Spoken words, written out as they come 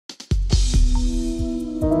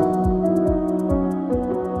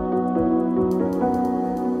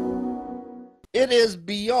it is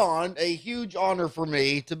beyond a huge honor for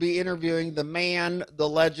me to be interviewing the man, the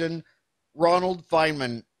legend, Ronald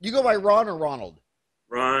Feinman. You go by Ron or Ronald?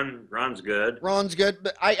 Ron's good. Ron's good,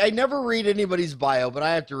 but I never read anybody's bio, but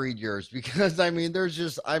I have to read yours because I mean,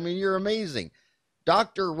 you're amazing.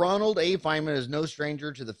 Dr. Ronald A. Feinman is no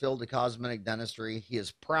stranger to the field of cosmetic dentistry. He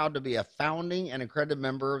is proud to be a founding and accredited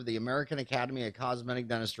member of the American Academy of Cosmetic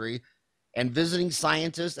Dentistry and visiting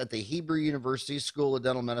scientist at the Hebrew University School of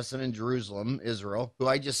Dental Medicine in Jerusalem, Israel, who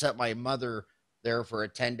I just sent my mother there for a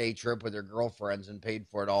 10-day trip with her girlfriends and paid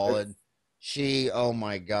for it all. And oh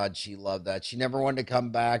my God, she loved that. She never wanted to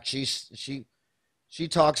come back. She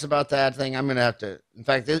talks about that thing. I'm going to have to, in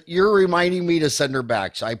fact, you're reminding me to send her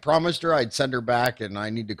back. So I promised her I'd send her back, and I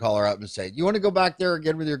need to call her up and say, you want to go back there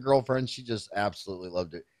again with your girlfriend? She just absolutely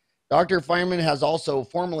loved it. Dr. Feinman has also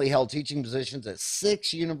formerly held teaching positions at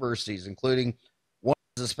 6 universities, including one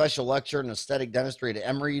as a special lecturer in aesthetic dentistry at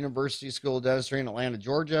Emory University School of Dentistry in Atlanta,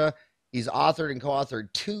 Georgia. He's authored and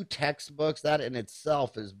co-authored 2 textbooks. That in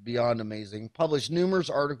itself is beyond amazing. Published numerous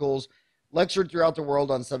articles, lectured throughout the world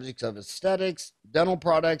on subjects of aesthetics, dental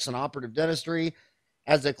products, and operative dentistry.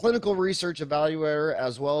 As a clinical research evaluator,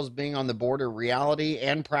 as well as being on the board of reality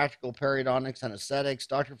and practical periodontics and aesthetics,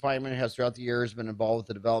 Dr. Feinman has throughout the years been involved with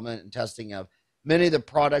the development and testing of many of the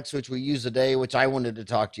products which we use today, which I wanted to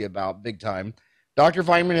talk to you about big time. Dr.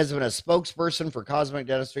 Feinman has been a spokesperson for cosmetic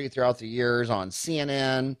dentistry throughout the years on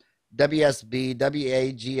CNN, WSB,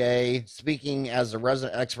 WAGA, speaking as a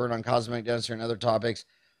resident expert on cosmetic dentistry and other topics.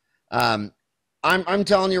 I'm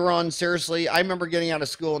telling you, Ron, seriously, I remember getting out of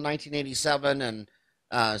school in 1987 and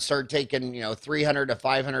started taking, 300 to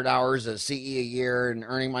 500 hours of CE a year and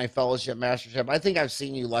earning my fellowship, mastership. I think I've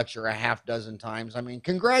seen you lecture a half dozen times. I mean,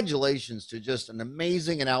 congratulations to just an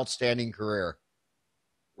amazing and outstanding career.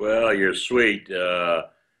 Well, you're sweet.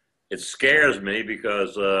 It scares me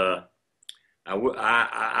because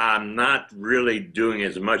I'm not really doing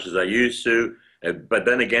as much as I used to. But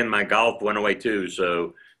then again, my golf went away too,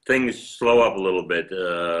 so things slow up a little bit.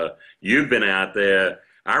 You've been out there.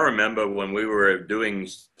 I remember when we were doing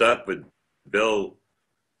stuff with Bill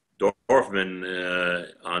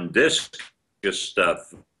Dorfman on disc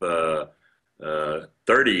stuff 30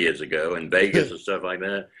 years ago in Vegas and stuff like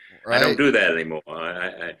that. Right. I don't do that anymore.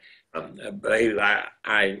 I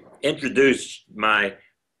introduced my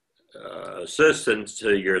assistant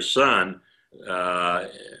to your son.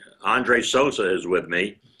 Andre Sosa is with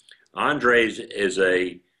me. Andres is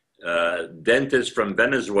a dentist from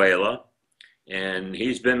Venezuela, and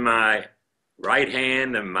he's been my right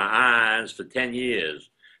hand and my eyes for 10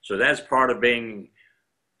 years. So that's part of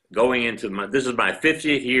going into this is my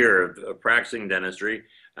 50th year of practicing dentistry.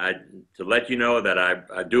 To let you know that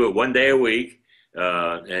I do it 1 day a week,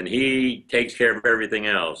 and he takes care of everything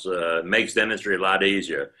else. Makes dentistry a lot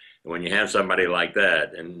easier when you have somebody like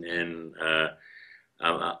that. And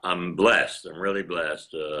I'm blessed. I'm really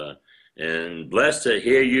blessed. And blessed to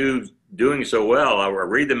hear you doing so well. I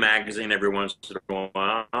read the magazine every once in a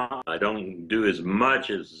while. I don't do as much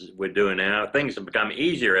as we're doing now. Things have become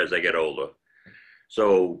easier as I get older.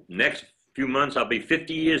 So next few months, I'll be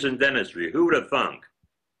 50 years in dentistry. Who would have thunk?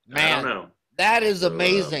 Man, I don't know. That is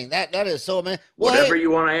amazing. That is so amazing. Well, whatever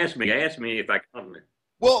you want to ask me if I can.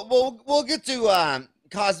 Well, we'll get to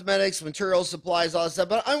cosmetics, material supplies, all that stuff.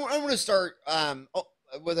 But I'm going to start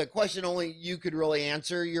with a question only you could really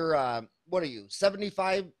answer. You're what are you,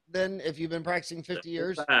 75 then? If you've been practicing 50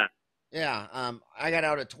 years? Yeah. I got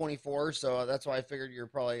out at 24, so that's why I figured you're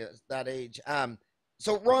probably that age.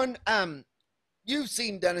 So Ron, you've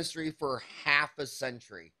seen dentistry for half a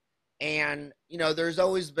century. And, there's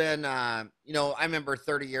always been, I remember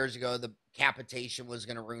 30 years ago, the capitation was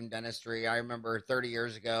going to ruin dentistry. I remember 30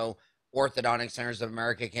 years ago, Orthodontic Centers of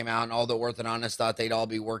America came out, and all the orthodontists thought they'd all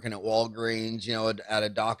be working at Walgreens, at a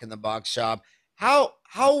dock in the box shop. How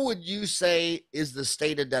would you say is the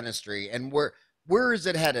state of dentistry, and where is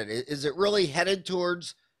it headed? Is it really headed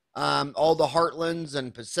towards all the Heartlands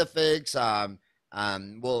and Pacifics?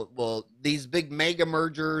 Will these big mega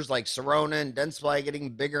mergers like Sirona and Dentsply getting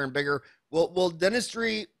bigger and bigger? Will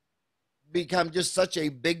dentistry become just such a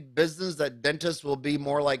big business that dentists will be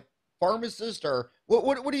more like pharmacists, or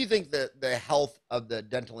what do you think the health of the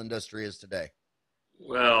dental industry is today?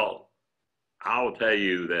 Well, I'll tell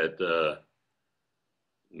you that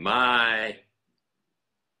my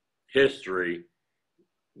history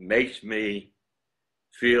makes me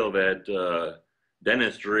feel that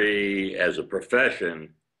dentistry as a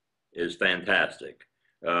profession is fantastic.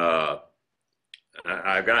 I've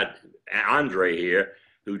got Andre here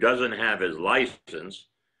who doesn't have his license.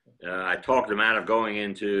 I talked him out of going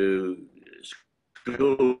into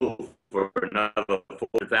school for another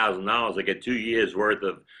 $400,000 to get 2 years worth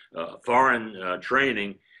of foreign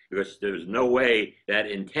training, because there's no way that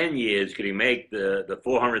in 10 years could he make the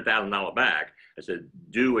 $400,000 back. I said,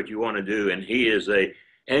 do what you want to do. And he is a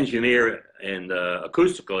engineer and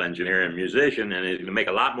acoustical engineer and musician, and he's going to make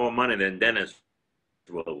a lot more money than dentists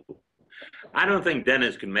will. I don't think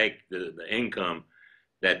dentists can make the income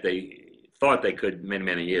that they thought they could many,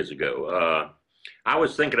 many years ago. I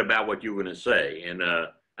was thinking about what you were going to say, and I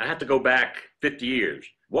have to go back 50 years.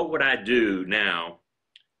 What would I do now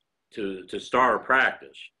to start a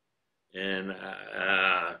practice? And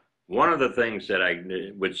one of the things that I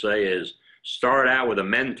would say is start out with a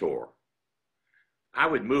mentor. I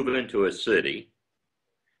would move into a city,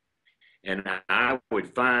 and I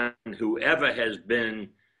would find whoever has been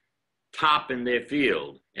top in their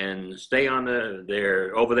field and stay on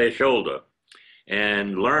over their shoulder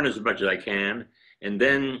and learn as much as I can, and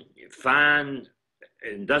then find,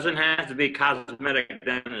 it doesn't have to be cosmetic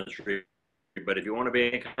dentistry, but if you want to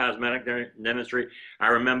be in cosmetic dentistry, I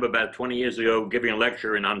remember about 20 years ago giving a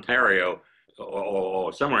lecture in Ontario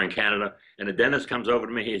or somewhere in Canada, and a dentist comes over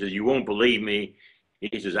to me, he says, you won't believe me.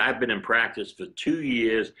 He says, I've been in practice for 2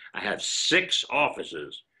 years. I have 6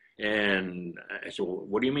 offices. And I said, well,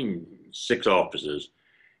 what do you mean 6 offices?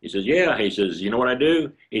 He says, yeah. He says, you know what I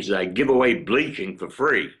do? He says, I give away bleaching for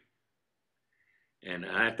free. And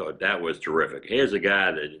I thought that was terrific. Here's a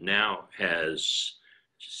guy that now has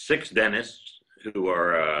 6 dentists who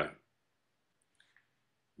are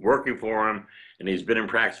working for him, and he's been in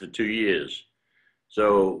practice for 2 years.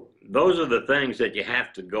 So those are the things that you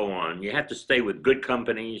have to go on. You have to stay with good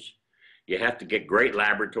companies. You have to get great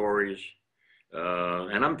laboratories.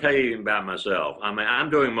 And I'm telling you about myself. I mean, I'm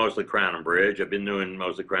doing mostly Crown and Bridge. I've been doing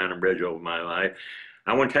mostly Crown and Bridge over my life.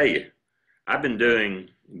 I want to tell you, I've been doing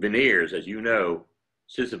veneers, as you know,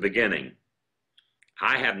 since the beginning.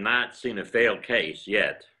 I have not seen a failed case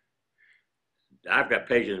yet. I've got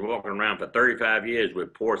patients walking around for 35 years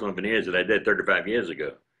with porcelain veneers that I did 35 years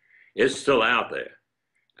ago. It's still out there.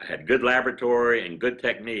 I had good laboratory and good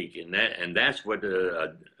technique, and that's what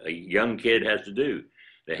a young kid has to do.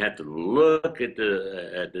 They have to look at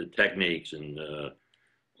the techniques and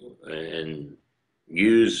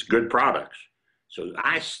use good products. So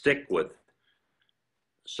I stick with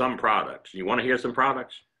some products. You want to hear some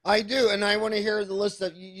products? I do, and I want to hear the list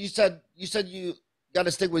that you said you got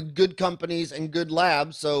to stick with good companies and good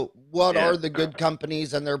labs. So what are the good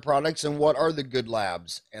companies and their products, and what are the good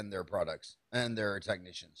labs and their products and their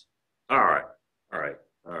technicians? All right.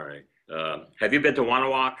 Have you been to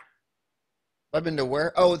Wanawak? I've been to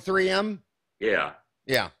where? Oh, 3M? Yeah.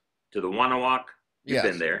 Yeah. To the Wanawak? You've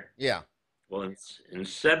been there. Yeah. Well, in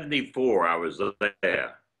 74, I was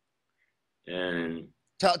there. And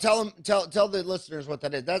tell the listeners what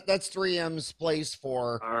that is. That's 3M's place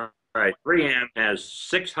for. All right. 3M has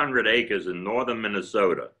 600 acres in northern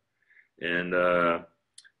Minnesota. And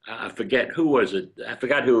I forget who was it. I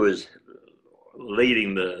forgot who was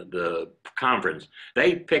leading the conference.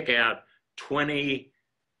 They pick out 20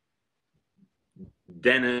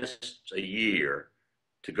 dentists a year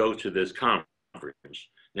to go to this conference.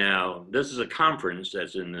 Now, this is a conference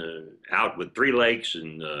that's out with 3 lakes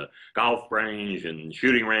and golf range and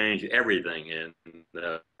shooting range, everything. And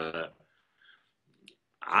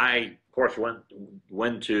I, of course,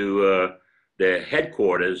 went to their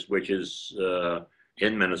headquarters, which is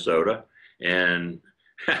in Minnesota, and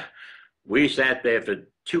we sat there for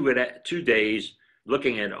 2 days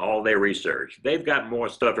looking at all their research. They've got more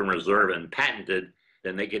stuff in reserve and patented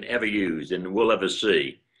than they can ever use and we'll ever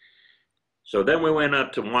see. So then we went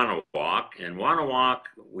up to Wanawak, and Wanawak,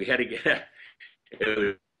 we had to get,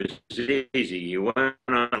 it was easy. You went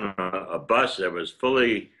on a bus that was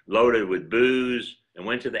fully loaded with booze and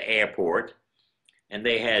went to the airport, and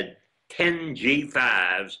they had 10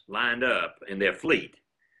 G5s lined up in their fleet.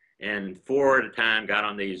 And 4 at a time got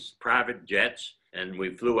on these private jets, and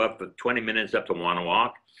we flew up for 20 minutes up to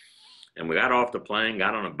Wanawak. And we got off the plane,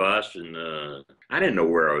 got on a bus, and I didn't know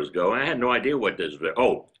where I was going. I had no idea what this was.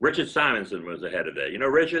 Oh, Richard Simonson was the head of that. You know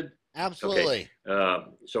Richard? Absolutely.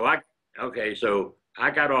 Okay. So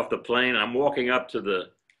I got off the plane. I'm walking up to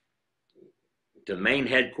the main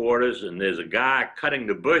headquarters, and there's a guy cutting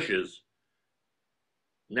the bushes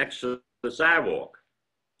next to the sidewalk.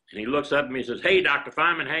 And he looks up at me and says, "Hey, Dr.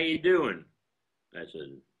 Feinman, how you doing?" I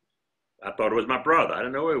said, I thought it was my brother. I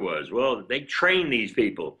didn't know who he was. Well, they train these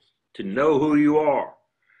people to know who you are,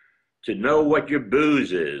 to know what your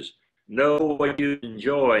booze is, know what you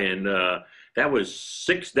enjoy. And that was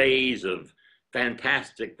 6 days of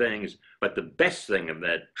fantastic things. But the best thing of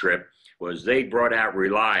that trip was they brought out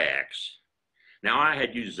Reliax. Now, I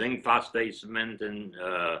had used zinc phosphate cement and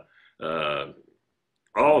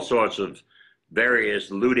all sorts of various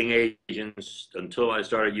luting agents until I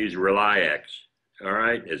started using Reliax, all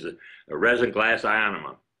right, as a resin glass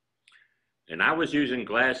ionomer. And I was using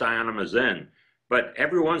glass ionomers then, but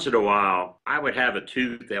every once in a while, I would have a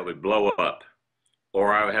tooth that would blow up,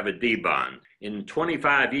 or I would have a debond. In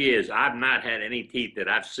 25 years, I've not had any teeth that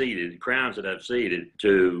I've seeded, crowns that I've seeded,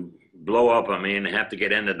 to blow up on me and have to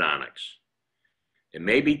get endodontics. It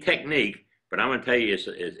may be technique, but I'm going to tell you,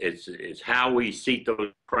 it's how we seat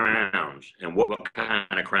those crowns and what kind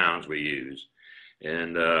of crowns we use.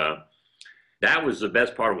 And that was the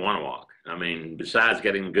best part of Wanawalk. I mean, besides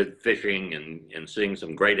getting good fishing and seeing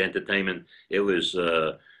some great entertainment, it was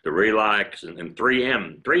the Relax and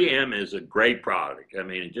 3M. 3M is a great product. I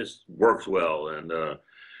mean, it just works well. And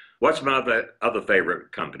what's my other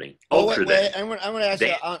favorite company? Ultra. Wait, I'm going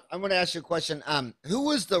to ask you a question. Who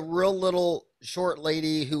was the real little short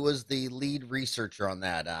lady who was the lead researcher on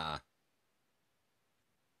that?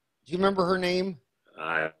 Do you remember her name?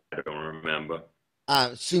 I don't remember.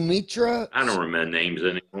 Sumitra. I don't remember names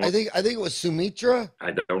anymore. I think it was Sumitra.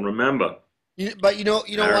 I don't remember. But you know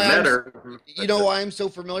why I'm so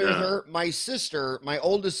familiar with her? My sister, my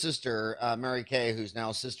oldest sister, Mary Kay, who's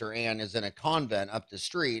now Sister Ann, is in a convent up the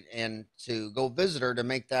street, and to go visit her to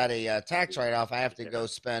make that a tax write-off, I have to go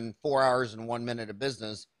spend 4 hours and 1 minute of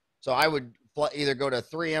business. So I would either go to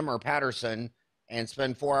 3M or Patterson and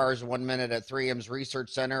spend 4 hours and 1 minute at 3M's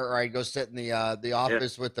research center, or I'd go sit in the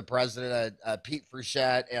office with the president, Pete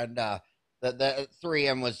Frechette, and the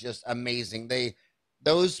 3M was just amazing.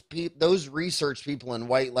 Those research people in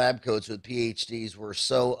white lab coats with PhDs were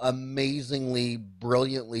so amazingly,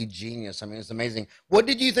 brilliantly genius. I mean, it's amazing. What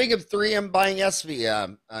did you think of 3M buying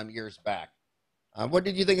SV years back? What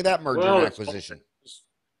did you think of that merger and acquisition?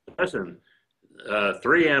 Listen,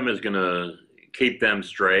 3M is going to keep them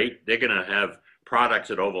straight. They're going to have products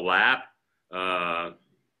that overlap. I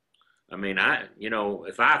mean,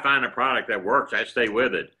 if I find a product that works, I stay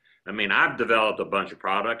with it. I mean, I've developed a bunch of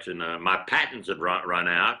products, and my patents have run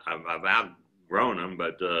out. I've outgrown them,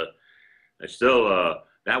 but I still,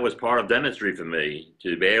 that was part of dentistry for me,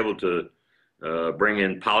 to be able to bring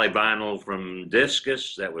in polyvinyl from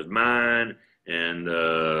Discus, that was mine, and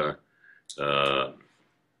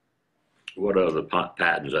what other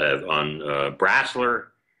patents I have on Brasseler,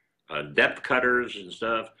 depth cutters and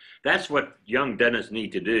stuff. That's what young dentists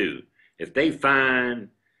need to do. If they find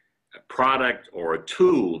a product or a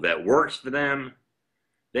tool that works for them,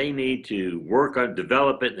 they need to work on,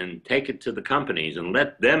 develop it, and take it to the companies and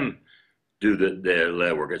let them do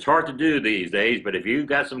their work. It's hard to do these days, but if you've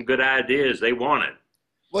got some good ideas, they want it.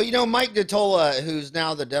 Well, you know, Mike DeTola, who's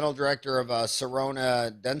now the dental director of Serona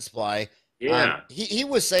Dentsply, he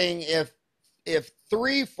was saying if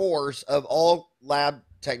 3/4 of all lab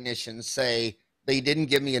technicians say they didn't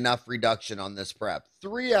give me enough reduction on this prep,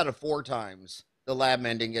 3 out of 4 times the lab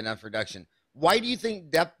man didn't get enough reduction. Why do you think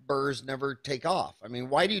depth burrs never take off? I mean,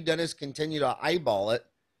 why do dentists continue to eyeball it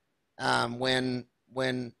when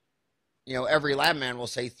you know every lab man will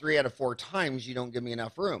say 3 out of 4 times you don't give me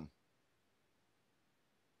enough room?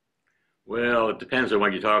 Well, it depends on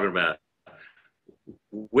what you're talking about.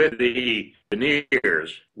 With the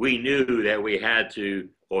veneers, we knew that we had to,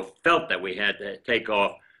 or felt that we had to take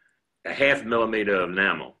off a 0.5 millimeter of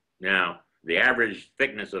enamel. Now, the average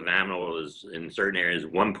thickness of enamel is in certain areas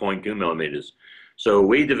 1.2 millimeters. So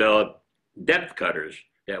we developed depth cutters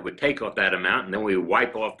that would take off that amount, and then we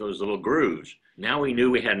wipe off those little grooves. Now we knew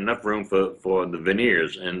we had enough room for the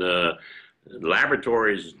veneers, and the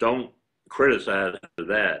laboratories don't criticize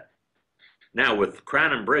that. Now with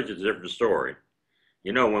crown and bridge, it's a different story.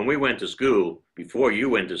 You know, when we went to school, before you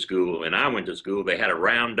went to school and I went to school, they had a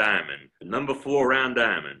round diamond, a number 4 round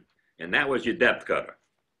diamond, and that was your depth cutter.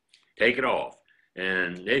 Take it off,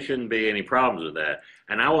 and there shouldn't be any problems with that.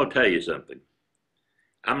 And I will tell you something.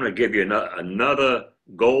 I'm going to give you another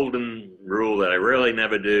golden rule that I really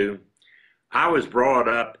never do. I was brought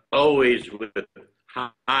up always with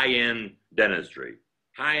high-end dentistry.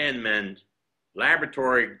 High-end men,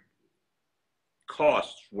 laboratory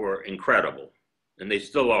costs were incredible, and they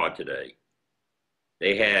still are today.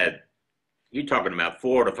 They had, you're talking about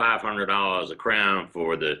 $400 to $500 a crown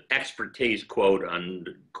for the expertise, quote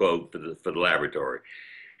unquote, for the laboratory.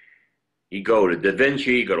 You go to Da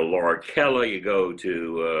Vinci, you go to Laura Keller, you go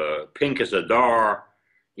to Pincus Adar.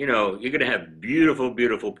 You know, you're going to have beautiful,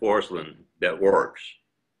 beautiful porcelain that works.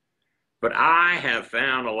 But I have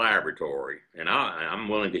found a laboratory, and I'm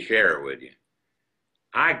willing to share it with you.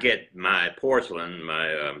 I get my porcelain,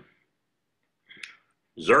 my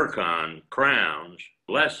zircon crowns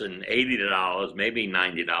less than $80, maybe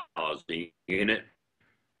 $90 a unit.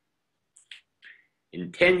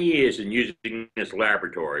 In 10 years in using this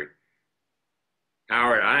laboratory,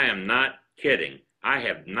 Howard, I am not kidding. I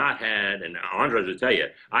have not had, and Andres will tell you,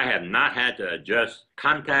 I have not had to adjust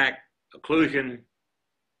contact, occlusion,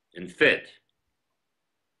 and fit.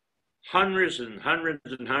 Hundreds and hundreds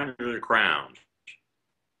and hundreds of crowns.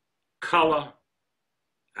 Color.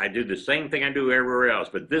 I do the same thing I do everywhere else,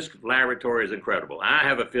 but this laboratory is incredible. I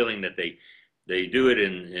have a feeling that they do it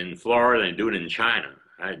in Florida and do it in China.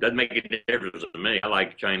 It doesn't make any difference to me. I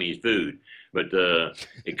like Chinese food, but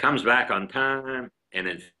it comes back on time and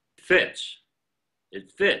it fits.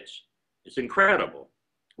 It fits. It's incredible.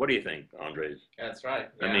 What do you think, Andres? That's right.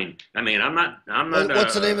 Yeah. I mean, I'm not.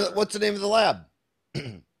 What's the name of the lab?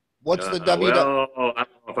 What's the W? Well, I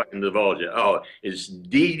don't know if I can divulge it. Oh, it's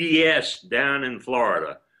DDS down in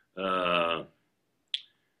Florida.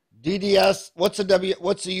 DDS. What's the W?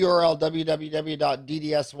 What's the URL?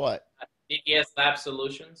 www.dds what? DDS Lab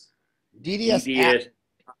Solutions. DDS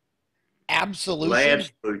Absolutions. Lab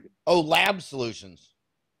Solutions. Oh, Lab Solutions.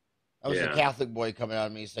 That was Yeah. a Catholic boy coming out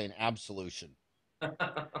of me saying absolution.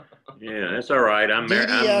 Yeah, that's all right. I'm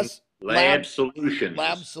DDS Lab Solutions.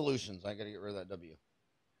 Lab Solutions. I got to get rid of that W.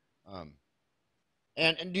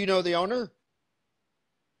 And do you know the owner?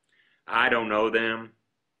 I don't know them.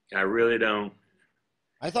 I really don't.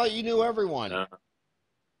 I thought you knew everyone.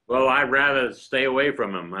 Well, I'd rather stay away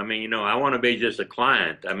from them. I mean, I want to be just a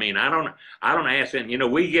client. I mean, I don't ask them.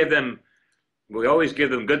 We always give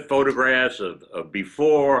them good photographs of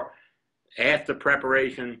before, after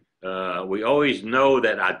preparation. We always know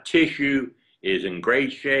that our tissue is in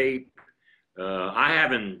great shape. I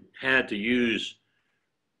haven't had to use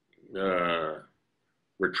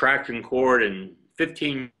retraction cord in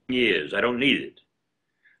 15 years. I don't need it.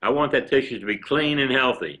 I want that tissue to be clean and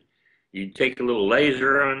healthy. You take a little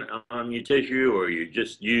laser on your tissue, or you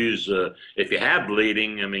just use, if you have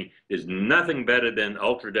bleeding, I mean, there's nothing better than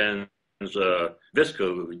Ultraden's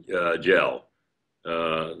Visco gel,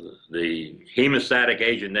 the hemostatic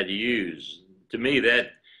agent that you use. To me,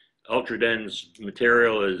 that Ultraden's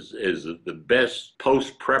material is the best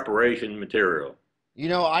post-preparation material.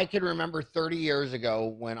 I can remember 30 years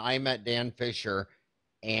ago when I met Dan Fisher,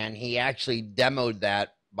 and he actually demoed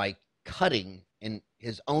that by cutting in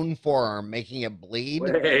his own forearm, making it bleed.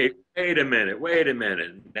 Wait a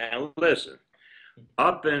minute. Now listen,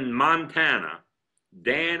 up in Montana,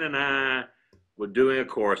 Dan and I were doing a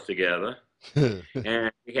course together,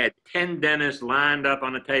 and we had 10 dentists lined up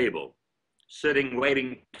on a table, sitting,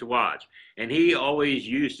 waiting to watch. And he always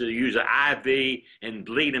used to use an IV and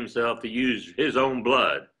bleed himself to use his own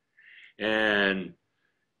blood. And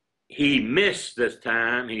he missed this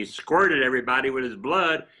time. He squirted everybody with his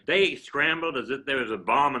blood. They scrambled as if there was a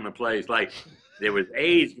bomb in the place, like there was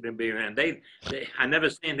AIDS going to be around. I never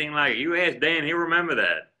seen anything like it. You ask Dan, he'll remember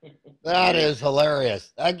that. That is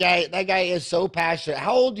hilarious. That guy is so passionate.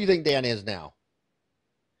 How old do you think Dan is now?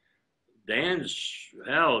 Dan's,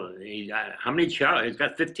 hell, how many children? He's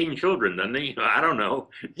got 15 children, doesn't he? I don't know.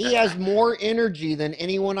 He has more energy than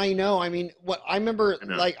anyone I know. I mean, I remember,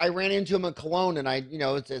 I ran into him in Cologne, and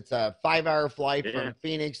it's a 5-hour flight from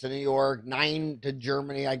Phoenix to New York, 9 to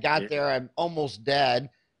Germany. I got there, I'm almost dead.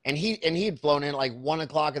 And he had flown in at like 1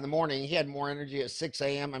 o'clock in the morning. He had more energy at 6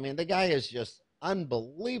 a.m. I mean, the guy is just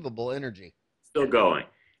unbelievable energy. Still going.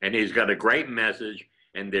 And he's got a great message,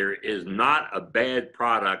 and there is not a bad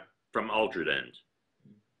product from Ultradens.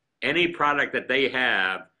 Any product that they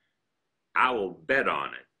have, I will bet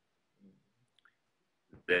on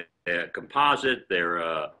it. They're composite,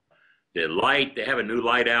 they're light. They have a new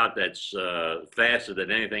light out that's faster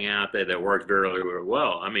than anything out there that works very, very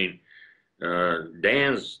well. I mean,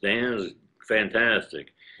 Dan's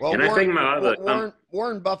fantastic. Well, and Warren, I think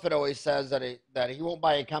Warren Buffett always says that he won't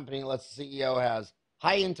buy a company unless the CEO has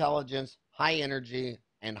high intelligence, high energy,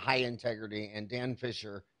 and high integrity. And Dan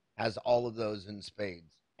Fisher has all of those in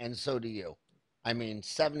spades. And so do you. I mean,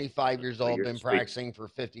 75 years old, been practicing for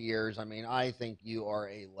 50 years. I mean, I think you are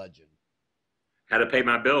a legend. How to pay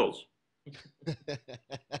my bills.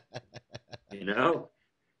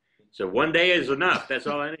 So one day is enough. That's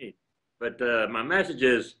all I need. But my message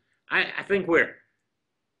is, I think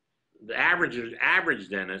the average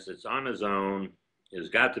dentist that's on his own has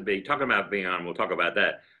got to be, talking about being on, we'll talk about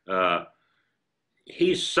that.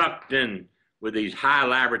 He's sucked in with these high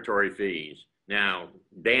laboratory fees. Now,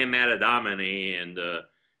 Dan Matadamani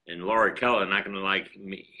and Laura Keller are not going to like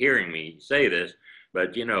hearing me say this,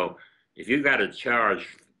 but if you got to charge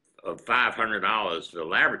of $500 for the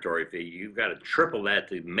laboratory fee, you've got to triple that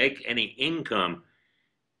to make any income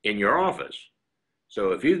in your office.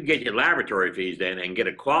 So if you can get your laboratory fees then and get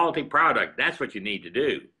a quality product, that's what you need to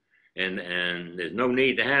do. And there's no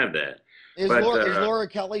need to have that. Is But Laura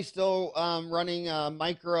Kelly still running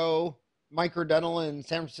microdental in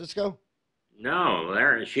San Francisco?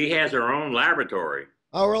 no, she has her own laboratory.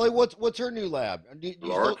 Oh, really? What's her new lab?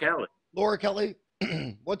 Laura Kelly. Laura Kelly.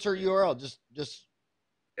 What's her URL? Just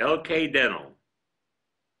LK Dental.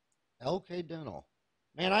 LK Dental.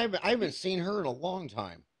 Man, I haven't seen her in a long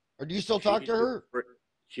time. Or do you still talk to her?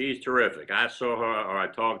 She's terrific. I saw her, or I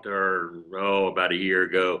talked to her, about a year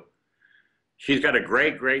ago. She's got a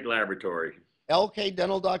great laboratory.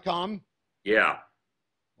 LKdental.com? Yeah.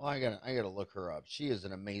 Well, I gotta look her up. She is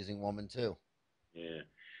an amazing woman too. Yeah.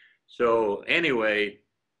 So anyway.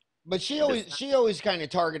 But she always kind of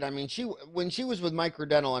targeted. I mean, when she was with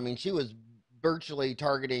Microdental, I mean, she was virtually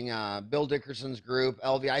targeting Bill Dickerson's group,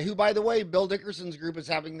 LVI, who, by the way, Bill Dickerson's group is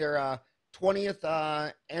having their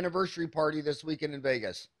 20th anniversary party this weekend in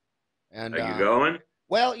Vegas. And are you going?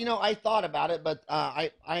 Well, I thought about it, but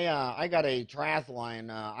I got a triathlon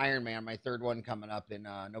Ironman, my third one coming up in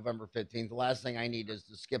November 15th. The last thing I need is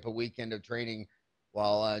to skip a weekend of training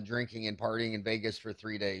while drinking and partying in Vegas for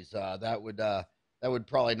 3 days. That would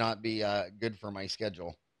probably not be good for my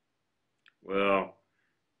schedule. Well,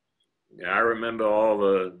 I remember all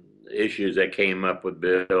the issues that came up with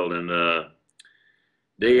Bill, and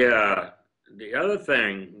the other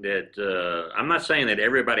thing that I'm not saying that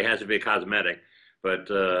everybody has to be a cosmetic, but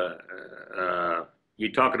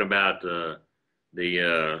you're talking about the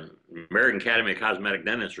American Academy of Cosmetic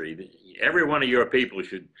Dentistry. Every one of your people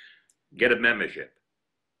should get a membership,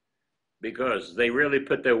 because they really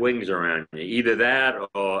put their wings around you. Either that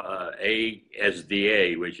or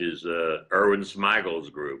ASDA, which is Erwin Smigel's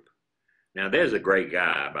group. Now, there's a great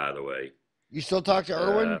guy, by the way. You still talk to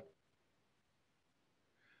Erwin?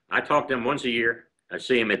 I talk to him once a year. I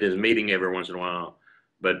see him at his meeting every once in a while.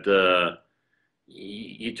 But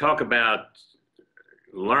you talk about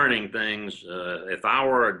learning things. If I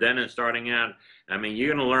were a dentist starting out, I mean,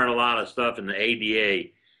 you're going to learn a lot of stuff in the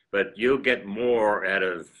ADA, but you'll get more out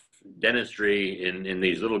of dentistry in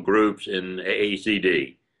these little groups in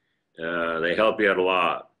AACD. They help you out a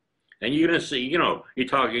lot. And you're going to see, you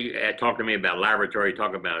talk to me about laboratory,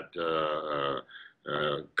 talk about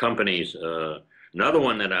companies. Another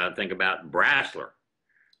one that I think about, Brasler.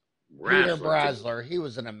 Peter Brasler. He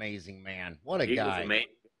was an amazing man. What a guy. He was amazing.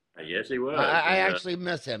 Yes, he was. I actually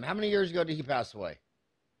miss him. How many years ago did he pass away?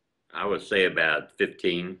 I would say about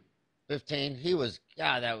 15. 15? He was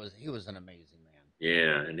an amazing man.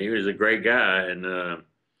 Yeah, and he was a great guy. And, I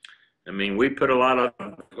mean, we put a lot of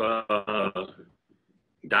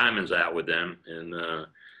diamonds out with them, and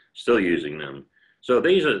still using them. So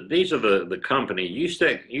these are the companies. You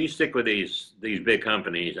stick with these big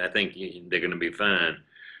companies. I think they're going to be fine.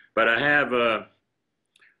 But I have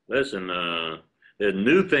there's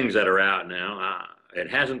new things that are out now.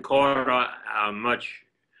 It hasn't caught much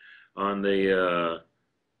on the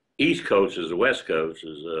East Coast as the West Coast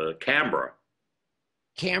is Canberra.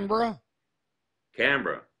 Canberra?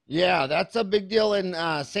 Canberra. Yeah, that's a big deal in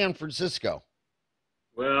San Francisco.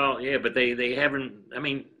 Well, yeah, but they haven't. I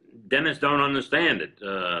mean, dentists don't understand it.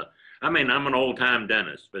 I mean, I'm an old-time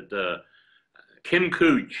dentist, but Kim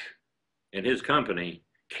Cooch and his company,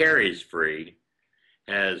 Caries Free,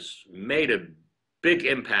 has made a big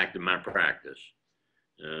impact in my practice.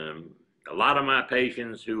 A lot of my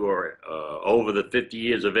patients who are over the 50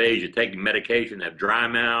 years of age are taking medication, have dry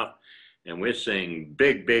mouth, and we're seeing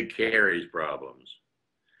big caries problems.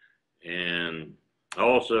 And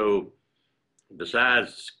also,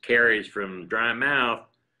 besides caries from dry mouth,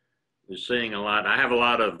 we're seeing a lot. I have a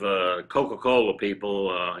lot of Coca-Cola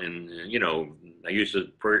people, and I used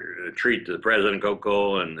to treat the president of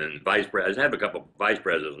Coca-Cola and vice president. I have a couple of vice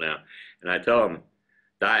presidents now, and I tell them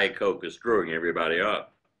Diet Coke is screwing everybody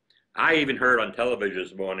up. I even heard on television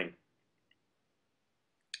this morning,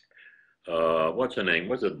 what's her name?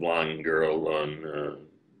 What's the blonde girl on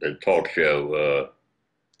the talk show?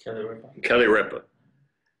 Kelly Ripa. Kelly Ripa.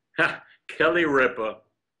 Ha, Kelly Ripa,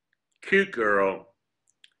 cute girl.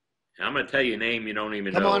 I'm going to tell you a name you don't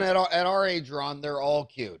even know. Come on, at our age, Ron, they're all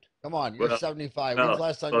cute. Come on, you're 75. When's the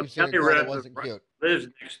last time you've seen a girl that wasn't cute? Lives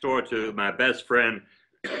next door to my best friend,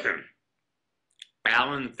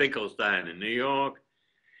 Alan Finkelstein in New York.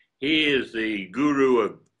 He is the guru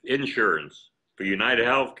of insurance for United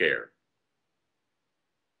Healthcare.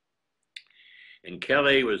 And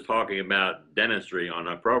Kelly was talking about dentistry on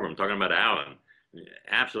our program, talking about Alan.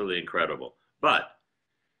 Absolutely incredible. But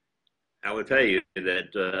I will tell you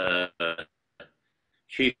that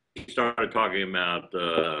she started talking about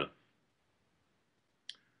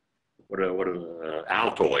what are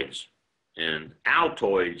Altoids, And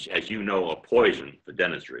Altoids, as you know, are poison for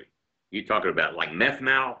dentistry. You're talking about like meth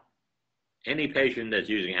mal. Any patient that's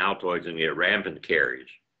using Altoids can get rampant caries.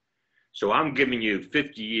 So I'm giving you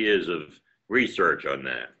 50 years of research on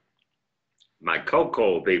that. My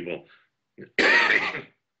cocoa people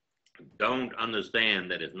don't understand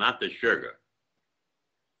that it's not the sugar.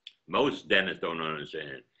 Most dentists don't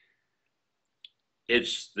understand.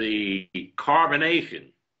 It's the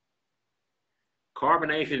carbonation.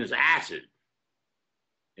 Carbonation is acid.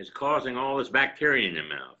 It's causing all this bacteria in your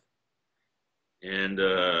mouth. And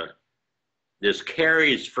this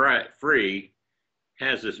caries free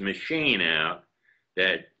has this machine out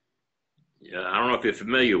that I don't know if you're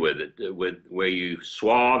familiar with it, with where you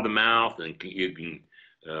swab the mouth and you can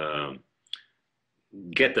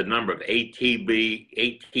get the number of ATP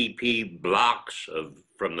blocks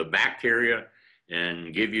from the bacteria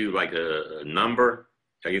and give you like a number.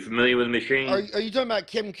 Are you familiar with the machine? Are you talking about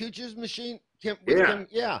Kim Kuch's machine? Yeah. Kim,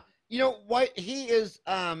 yeah. You know what? He is.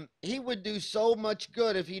 He would do so much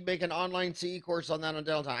good if he'd make an online CE course on that on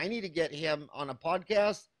dental time. I need to get him on a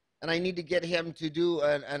podcast, and I need to get him to do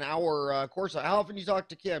an hour course. How often do you talk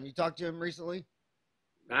to Kim? You talked to him recently?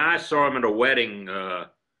 I saw him at a wedding,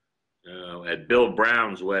 at Bill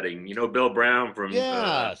Brown's wedding. You know Bill Brown from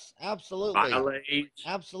Yes, absolutely. Violets?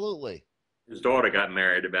 Absolutely. His daughter got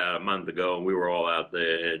married about a month ago, and we were all out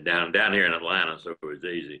there down here in Atlanta, so it was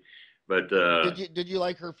easy. But did you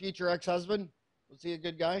like her future ex-husband? Was he a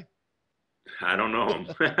good guy? I don't know him.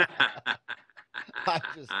 I'm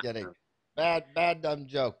just kidding. Bad dumb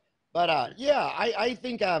joke. But yeah, I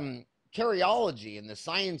think cariology and the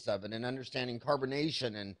science of it and understanding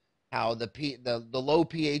carbonation and how the low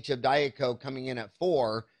pH of Diet Coke coming in at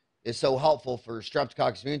 4 is so helpful for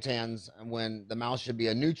Streptococcus mutans when the mouth should be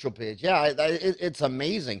a neutral pH. Yeah, it's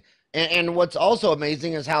amazing. And what's also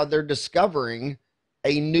amazing is how they're discovering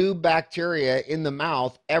a new bacteria in the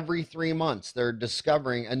mouth every 3 months. They're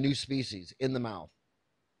discovering a new species in the mouth.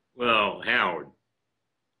 Well, Howard,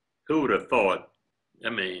 who would have thought,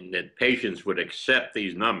 that patients would accept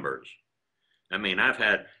these numbers?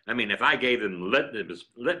 If I gave them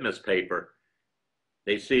litmus paper,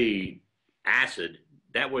 they see acid,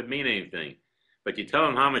 that wouldn't mean anything. But you tell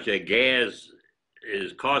them how much a gas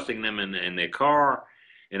is costing them in their car,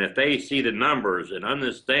 and if they see the numbers and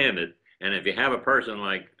understand it, and if you have a person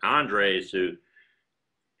like Andres to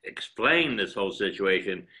explain this whole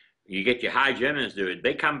situation, you get your hygienists do it.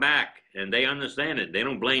 They come back and they understand it. They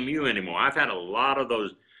don't blame you anymore. I've had a lot of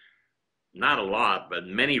those, not a lot, but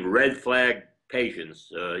many red flag patients.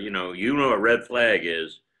 You know what a red flag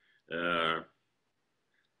is.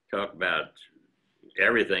 Talk about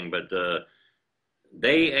everything, but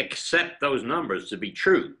they accept those numbers to be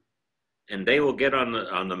true. And they will get on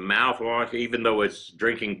the mouthwash, even though it's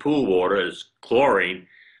drinking pool water, it's chlorine.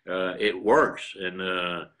 It works, and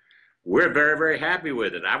we're very, very happy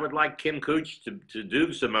with it. I would like Kim Cooch to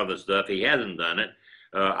do some other stuff. He hasn't done it.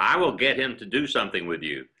 I will get him to do something with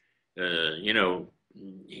you.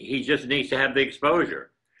 He just needs to have the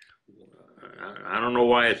exposure. I don't know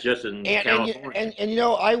why it's just in California. And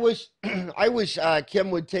I wish Kim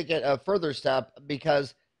would take it a further step,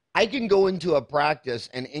 because I can go into a practice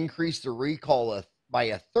and increase the recall by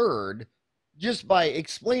a third just by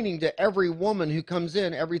explaining to every woman who comes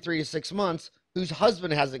in every 3 to 6 months whose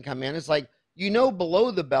husband hasn't come in. It's like,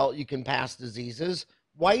 below the belt you can pass diseases.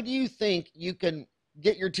 Why do you think you can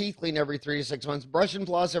get your teeth cleaned every 3 to 6 months, brush and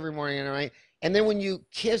floss every morning and night, and then when you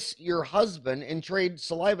kiss your husband and trade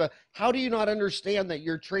saliva, how do you not understand that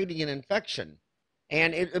you're trading an infection?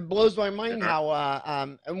 And it blows my mind how,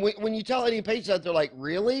 and when you tell any patient that, they're like,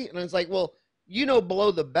 really? And it's like, well,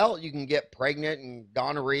 below the belt, you can get pregnant and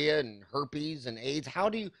gonorrhea and herpes and AIDS.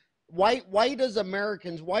 Why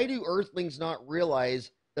do earthlings not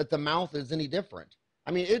realize that the mouth is any different?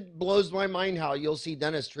 It blows my mind how you'll see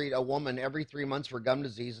dentists treat a woman every 3 months for gum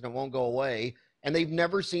disease and it won't go away. And they've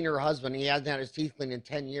never seen her husband. He hasn't had his teeth cleaned in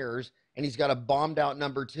 10 years. And he's got a bombed out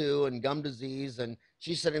number 2 and gum disease. And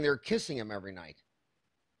she's sitting there kissing him every night.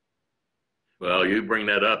 Well, you bring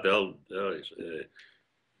that up, they'll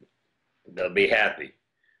be happy.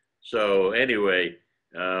 So anyway,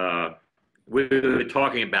 we were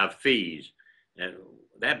talking about fees, and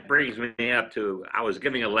that brings me up to, I was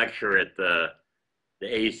giving a lecture at the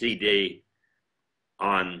AACD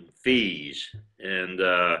on fees, and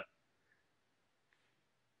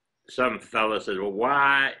some fella said, well,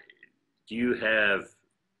 why do you have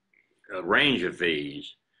a range of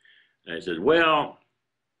fees? And I said, well,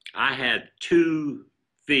 I had 2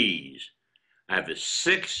 fees. I have a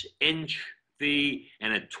 6-inch fee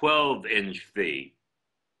and a 12-inch fee.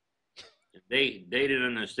 They didn't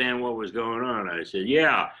understand what was going on. I said,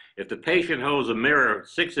 yeah, if the patient holds a mirror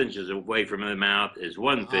 6 inches away from the mouth is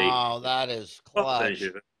 1 feet. Oh, that is 12 clutch.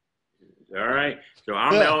 inches. All right. So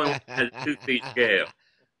I'm the only one that has a 2 feet scale.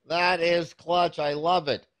 That is clutch. I love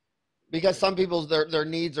it. Because some people's their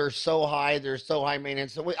needs are so high, they're so high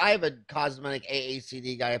maintenance. So I have a cosmetic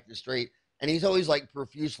AACD guy up the street, and he's always like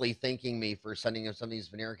profusely thanking me for sending him some of these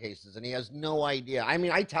veneer cases, and he has no idea. I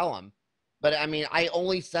mean, I tell him, but I mean, I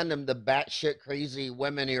only send him the batshit crazy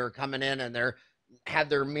women who are coming in and they're have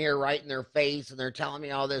their mirror right in their face and they're telling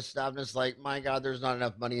me all this stuff, and it's like, my God, there's not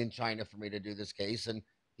enough money in China for me to do this case, and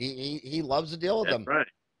he loves to deal with That's them. right.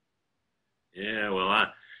 Yeah. Well,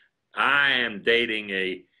 I am dating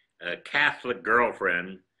a Catholic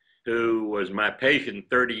girlfriend who was my patient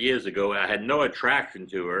 30 years ago. I had no attraction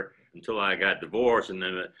to her until I got divorced, and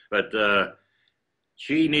then, but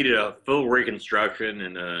she needed a full reconstruction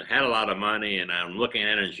and had a lot of money. And I'm looking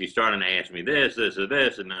at her, and she's starting to ask me this, this, or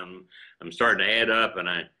this, and I'm starting to add up, and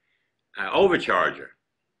I overcharge her.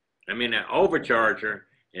 I mean, I overcharge her.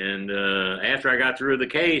 And after I got through the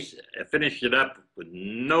case, I finished it up with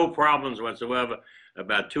no problems whatsoever.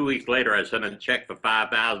 About 2 weeks later, I sent a check for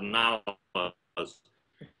 $5,000.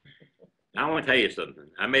 I want to tell you something.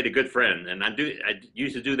 I made a good friend, and I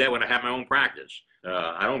used to do that when I had my own practice.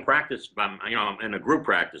 I don't practice, I'm in a group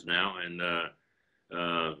practice now, and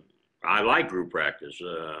I like group practice.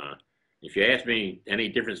 If you ask me any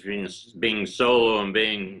difference between being solo and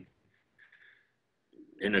being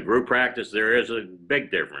in a group practice, there is a big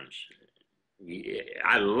difference.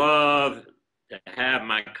 I love to have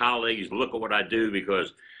my colleagues look at what I do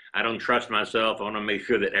because I don't trust myself. I want to make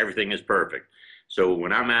sure that everything is perfect. So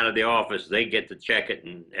when I'm out of the office, they get to check it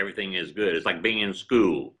and everything is good. It's like being in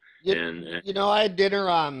school. I had dinner.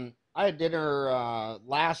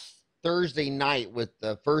 Last Thursday night with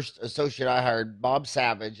the first associate I hired, Bob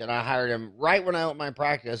Savage, and I hired him right when I opened my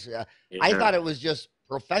practice. I thought it was just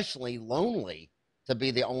professionally lonely to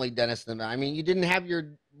be the only dentist in the. I mean, you didn't have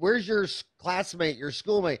where's your classmate, your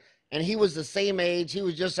schoolmate, and he was the same age. He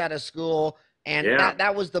was just out of school. And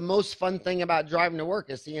that was the most fun thing about driving to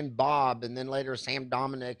work is seeing Bob and then later Sam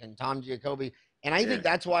Dominic and Tom Giacobbe. And I think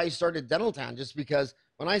that's why I started Dental Town, just because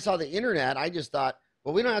when I saw the internet, I just thought,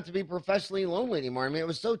 well, we don't have to be professionally lonely anymore. I mean, it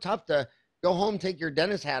was so tough to go home, take your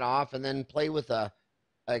dentist hat off, and then play with a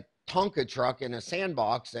Tonka truck in a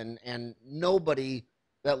sandbox, and nobody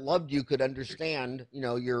that loved you could understand,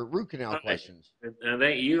 your root canal questions. And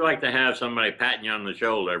you like to have somebody patting you on the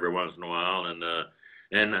shoulder every once in a while, and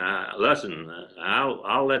listen,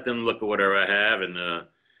 I'll let them look at whatever I have. And,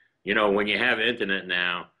 when you have internet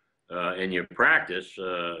now in your practice,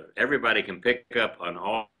 everybody can pick up on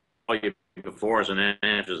all your befores and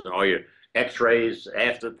afters, all your x-rays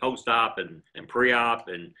after post-op and pre-op,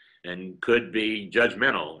 and could be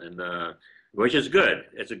judgmental, and which is good.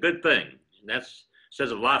 It's a good thing. That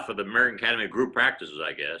says a lot for the American Academy of Group Practices,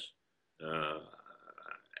 I guess.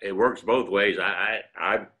 It works both ways.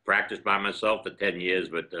 I practiced by myself for 10 years,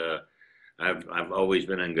 but I've always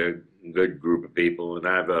been in a good group of people.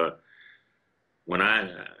 And when I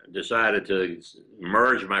decided to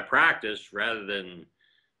merge my practice rather than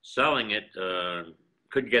selling it,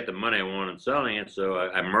 couldn't get the money I wanted selling it, so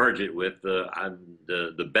I merged it with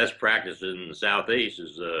the best practice in the Southeast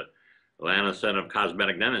is Atlanta Center of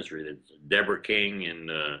Cosmetic Dentistry. It's Deborah King and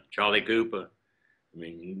Charlie Cooper. I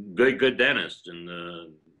mean, good dentists, and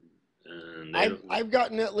I've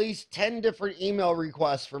gotten at least 10 different email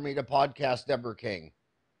requests for me to podcast Deborah King,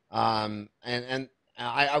 and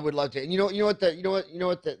I would love to. And you know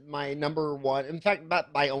what my number one, in fact,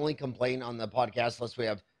 my only complaint on the podcast, unless we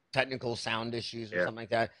have technical sound issues or something like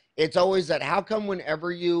that, it's always that how come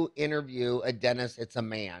whenever you interview a dentist, it's a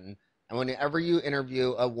man, and whenever you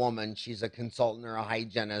interview a woman, she's a consultant or a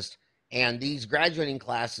hygienist, and these graduating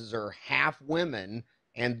classes are half women.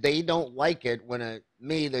 And they don't like it when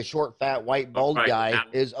me, the short, fat, white, bald guy,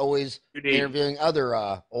 is always interviewing other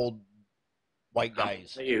old white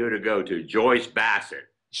guys. I'll tell you who to go to. Joyce Bassett.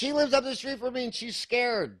 She lives up the street from me, and she's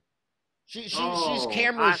scared. She's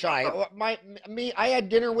camera shy. I had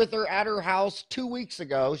dinner with her at her house 2 weeks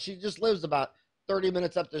ago. She just lives about 30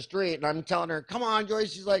 minutes up the street, and I'm telling her, "Come on,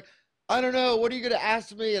 Joyce." She's like, "I don't know. What are you going to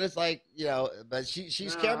ask me?" And it's like, but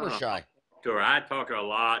she's camera shy. To her. I talk to her a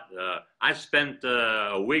lot. I spent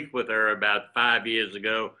a week with her about 5 years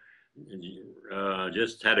ago.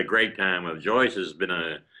 Just had a great time with Joyce. Has been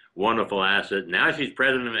a wonderful asset. Now she's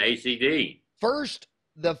president of AACD.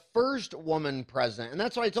 The first woman president, and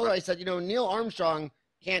that's why I told her. I said, Neil Armstrong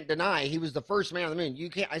can't deny he was the first man on the moon. You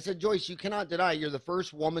can't. I said, Joyce, you cannot deny you're the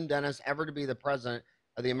first woman dentist ever to be the president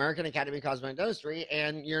of the American Academy of Cosmetic Dentistry,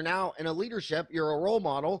 and you're now in a leadership. You're a role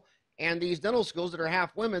model. And these dental schools that are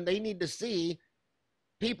half women, they need to see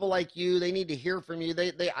people like you. They need to hear from you.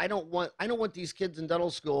 I don't want these kids in dental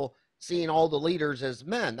school seeing all the leaders as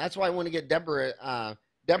men. That's why I want to get Deborah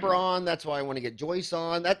on. That's why I want to get Joyce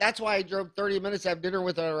on. That's why I drove 30 minutes to have dinner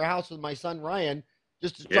with her at her house with my son Ryan,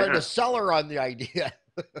 just to try to sell her on the idea.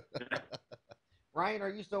 Ryan, are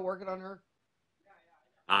you still working on her?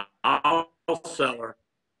 I'll sell her.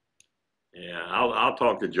 Yeah, I'll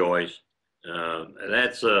talk to Joyce.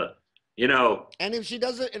 That's you know. And if she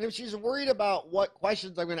doesn't, and if she's worried about what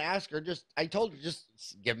questions I'm going to ask her, I told her, just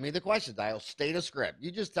give me the questions. I'll state a script.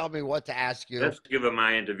 You just tell me what to ask you. Let's give her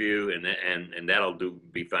my interview, and that'll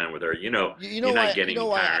be fine with her. You're not getting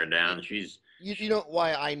her down. She's. You know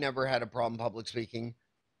why I never had a problem public speaking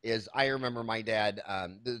is I remember my dad.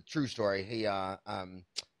 The true story. He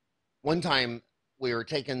one time we were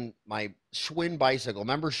taking my Schwinn bicycle.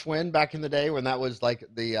 Remember Schwinn back in the day when that was like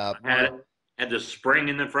the had the spring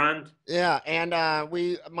in the front. Yeah, and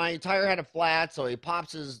my tire had a flat, so he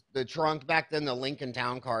pops the trunk. Back then, the Lincoln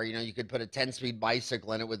Town Car, you could put a 10-speed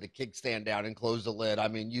bicycle in it with the kickstand down and close the lid. I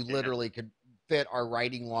mean, you literally could fit our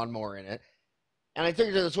riding lawnmower in it. And I took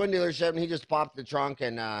it to the Schwinn dealership, and he just popped the trunk,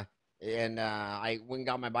 and I went and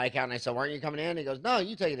got my bike out, and I said, "Why aren't you coming in?" He goes, "No,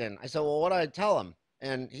 you take it in." I said, "Well, what did I tell him?"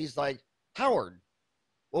 And he's like, "Howard,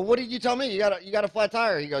 well, what did you tell me? You got a flat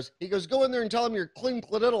tire." He goes, "Go in there and tell him you're clean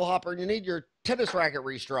clididdle hopper and you need your tennis racket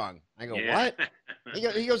restrung." I go, "What?"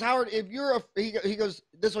 He goes, "Howard, if you're he goes,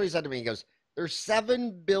 this is what he said to me. He goes, "There's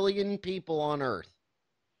 7 billion people on Earth,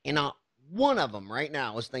 and not one of them right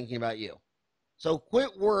now is thinking about you. So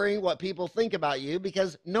quit worrying what people think about you,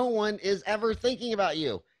 because no one is ever thinking about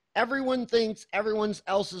you. Everyone thinks everyone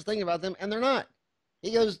else is thinking about them, and they're not."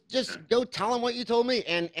 He goes, "Just go tell them what you told me."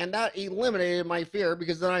 And that eliminated my fear,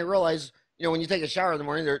 because then I realized, when you take a shower in the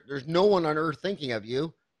morning, there's no one on earth thinking of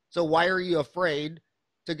you. So why are you afraid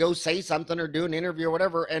to go say something or do an interview or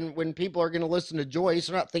whatever? And when people are going to listen to Joyce,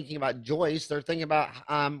 they're not thinking about Joyce. They're thinking about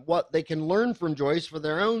what they can learn from Joyce for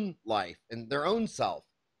their own life and their own self.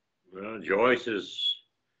 Well, Joyce is,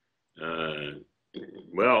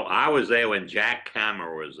 well, I was there when Jack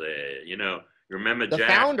Kammer was there. You remember the Jack?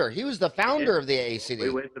 Founder. He was the founder of the AACD. We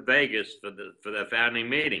went to Vegas for the founding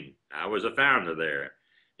meeting. I was a founder there,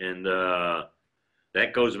 and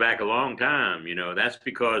that goes back a long time. That's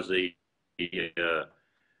because I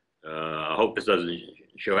hope this doesn't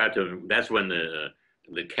show out to him. That's when the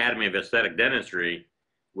Academy of Aesthetic Dentistry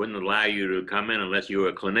wouldn't allow you to come in unless you were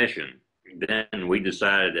a clinician. Then we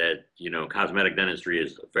decided that cosmetic dentistry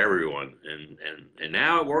is for everyone, and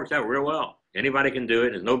now it works out real well. Anybody can do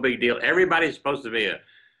it. It's no big deal. Everybody's supposed to be a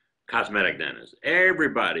cosmetic dentist.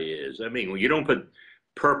 Everybody is. I mean, you don't put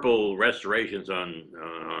purple restorations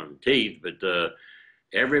on teeth, but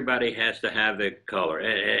everybody has to have the color.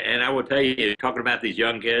 And I will tell you, talking about these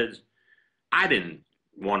young kids, I didn't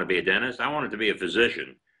want to be a dentist. I wanted to be a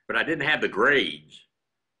physician, but I didn't have the grades.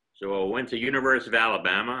 So I went to University of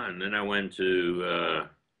Alabama, and then I went to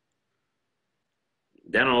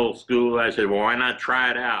dental school. I said, well, why not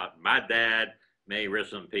try it out? My dad, may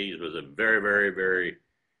rest in peace, was a very, very, very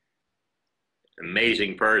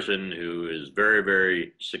amazing person who is very,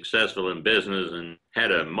 very successful in business and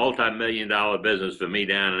had a multi-million-dollar business for me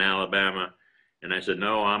down in Alabama. And I said,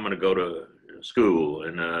 no, I'm going to go to school.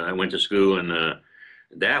 And I went to school, and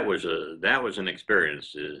that was an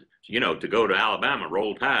experience. To go to Alabama,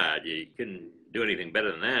 Roll Tide, you couldn't do anything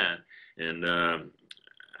better than that. And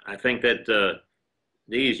I think that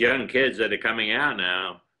these young kids that are coming out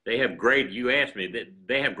now, they have great, you asked me,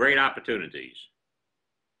 they have great opportunities.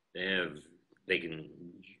 They can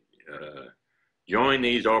join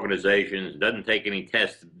these organizations. It doesn't take any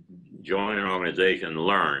tests to join an organization and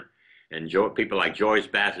learn. And people like Joyce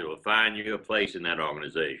Bassett will find you a place in that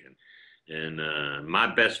organization. And my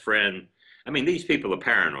best friend, I mean, these people are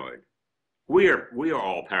paranoid. We are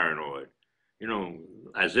all paranoid,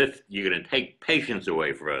 as if you're going to take patients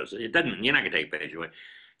away from us. You're not going to take patients away.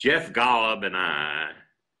 Jeff Golub and I,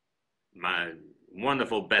 my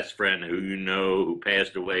wonderful best friend who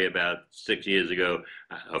passed away about 6 years ago,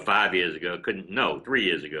 or 5 years ago, 3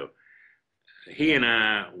 years ago. He and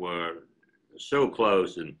I were so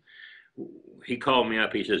close, and he called me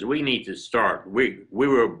up. He says, we need to start. We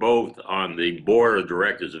were both on the board of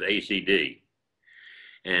directors of AACD.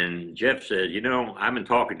 And Jeff said, I've been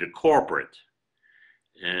talking to corporate.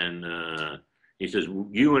 And he says,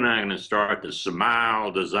 you and I are going to start the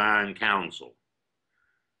Smile Design Council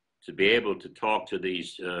to be able to talk to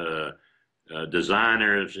these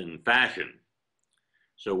designers in fashion.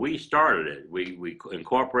 So we started it. We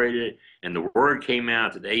incorporated it, and the word came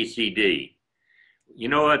out to the ACD. You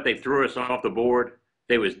know what? They threw us off the board.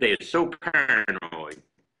 They are so paranoid.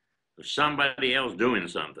 somebody else doing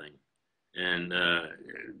something. And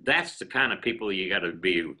that's the kind of people you got to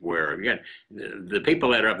be aware of. You got the people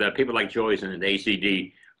that are up there, people like Joyce and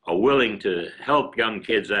ACD, are willing to help young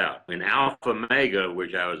kids out. In Alpha Omega,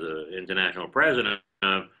 which I was an international president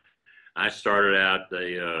of, I started out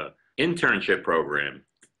the internship program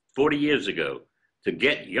 40 years ago to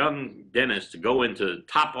get young dentists to go into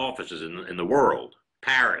top offices in the world.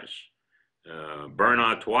 Paris,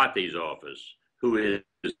 Bernard Toiti's office, who is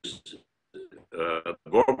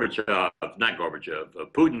Gorbachev, not Gorbachev,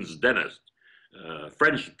 Putin's dentist.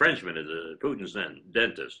 Frenchman is Putin's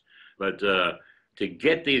dentist. But to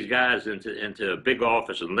get these guys into a big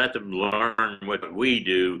office and let them learn what we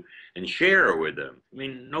do and share it with them. I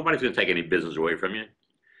mean, nobody's going to take any business away from you.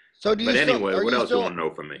 So do you But still, anyway, what else do you want to know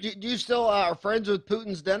from me? Do you still are friends with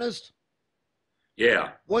Putin's dentist?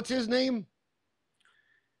 Yeah. What's his name?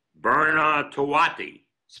 Bernard Toiti.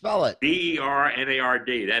 Spell it.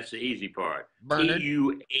 Bernard. That's the easy part. Bernard.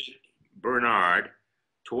 T-U-A, Bernard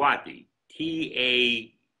Toiti.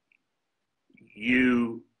 T-A-U-A-T-I.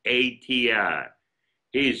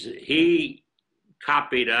 He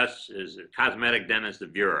copied us as a cosmetic dentist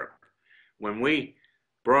of Europe. When we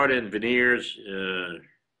brought in veneers,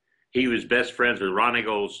 he was best friends with Ronnie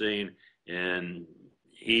Goldstein, and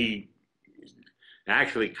he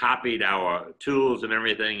actually copied our tools and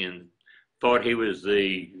everything and thought he was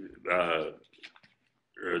the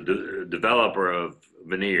developer of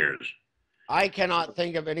veneers. I cannot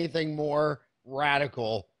think of anything more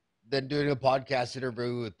radical than doing a podcast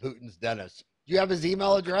interview with Putin's dentist. Do you have his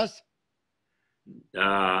email address?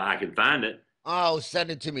 I can find it. Oh,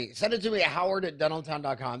 send it to me. Send it to me at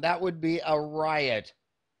howard@dentaltown.com. That would be a riot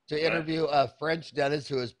to interview a French dentist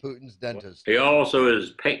who is Putin's dentist. He also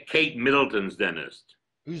is Kate Middleton's dentist.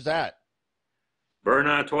 Who's that?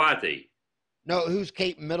 Bernard Toiti. No, who's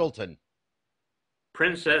Kate Middleton?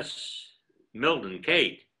 Princess Middleton,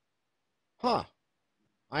 Kate. Huh.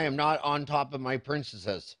 I am not on top of my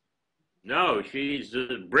princesses. No, she's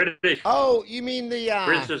British. Oh, you mean the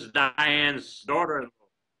Princess Diane's daughter.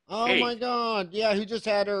 Oh Kate. my God. Yeah, who just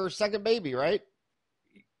had her second baby, right?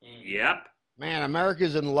 Yep. Man,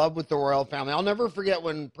 America's in love with the royal family. I'll never forget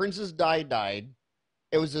when Princess Di died.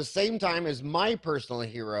 It was the same time as my personal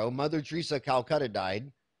hero, Mother Teresa of Calcutta,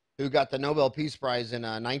 died, who got the Nobel Peace Prize in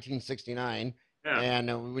 1969. Yeah.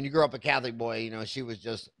 And when you grow up a Catholic boy, you know, she was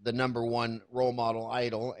just the #1 role model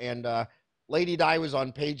idol. And Lady Di was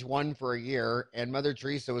on page 1 for a year, and Mother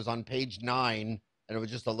Teresa was on page 9, and it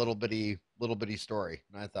was just a little bitty story.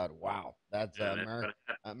 And I thought, wow, that's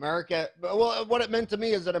America. Well, what it meant to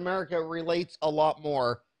me is that America relates a lot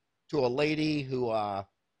more to a lady who had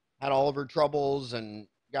all of her troubles and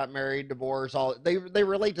got married, divorced. They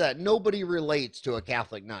relate to that. Nobody relates to a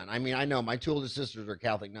Catholic nun. I mean, I know my two older sisters are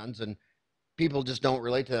Catholic nuns, and people just don't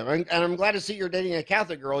relate to them. And I'm glad to see you're dating a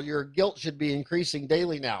Catholic girl. Your guilt should be increasing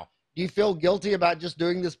daily now. Do you feel guilty about just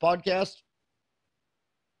doing this podcast?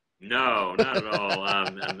 No, not at all.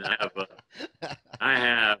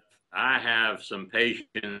 I have some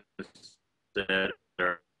patients that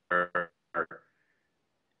are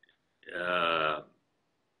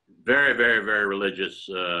very, very, very religious.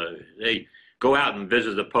 They go out and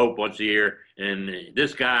visit the Pope once a year, and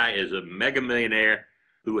this guy is a mega millionaire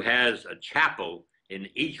who has a chapel in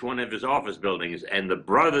each one of his office buildings, and the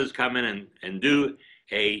brothers come in and do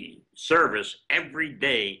a service every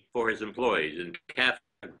day for his employees and Catholic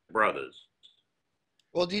brothers.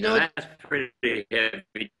 Well, do you know, that's pretty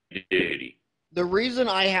heavy duty. The reason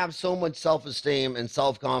I have so much self-esteem and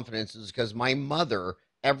self-confidence is because my mother,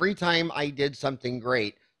 every time I did something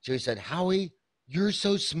great, she said, Howie, you're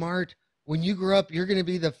so smart. When you grow up, you're going to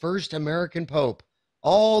be the first American Pope.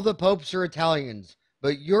 All the popes are Italians,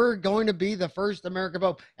 but you're going to be the first American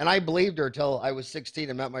Pope. And I believed her till I was 16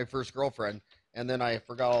 and met my first girlfriend. And then I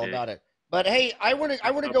forgot all about it. But hey, I want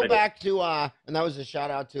to go back to and that was a shout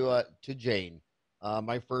out to Jane,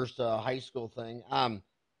 my first high school thing.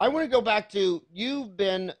 I want to go back to you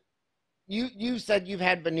said you've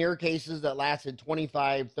had veneer cases that lasted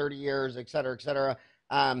 25, 30 years, et cetera, et cetera.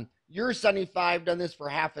 You're 75, done this for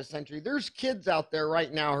half a century. There's kids out there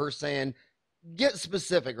right now who are saying, get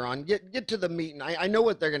specific, Ron, get to the meat. And I know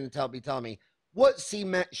what they're going to be telling me. What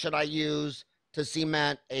cement should I use to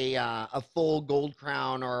cement a full gold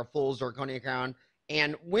crown or a full zirconia crown?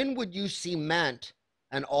 And when would you cement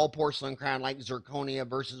an all porcelain crown like zirconia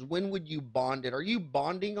versus when would you bond it? Are you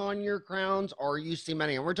bonding on your crowns or are you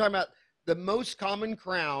cementing? And we're talking about the most common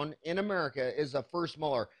crown in America is a first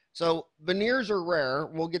molar. So veneers are rare.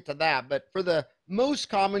 We'll get to that. But for the most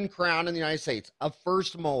common crown in the United States, a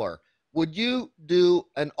first molar, would you do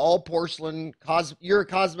an all porcelain you're a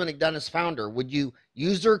cosmetic dentist founder. Would you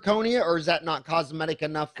use zirconia, or is that not cosmetic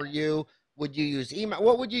enough for you? Would you use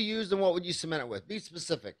what would you use, and what would you cement it with? Be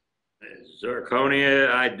specific. Zirconia,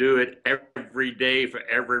 I do it every day for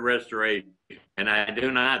every restoration, and I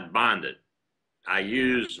do not bond it. I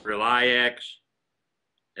use Reliax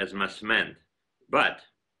as my cement, but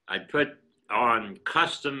I put on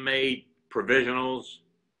custom-made provisionals,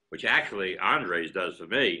 which actually Andres does for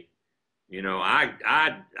me. You know,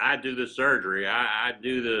 I do the surgery, I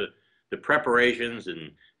do the preparations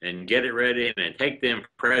and get it ready and take the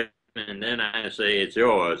impression, and then I say it's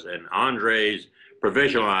yours, and Andres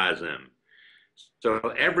provisionalize them. So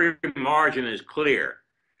every margin is clear,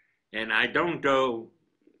 and I don't go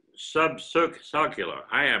subcircular.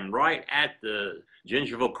 I am right at the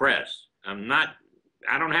gingival crest. I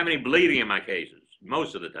don't have any bleeding in my cases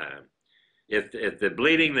most of the time. If they're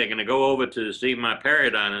bleeding, they're going to go over to see my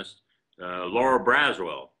periodontist, Laura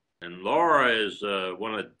Braswell. And Laura is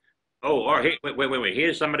one of wait.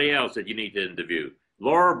 Here's somebody else that you need to interview.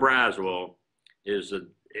 Laura Braswell is the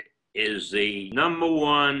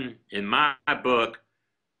 #1 in my book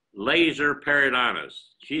laser periodontist.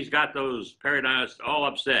 She's got those periodontists all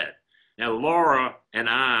upset. Now, Laura and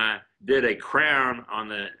I did a crown on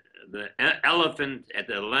the elephant at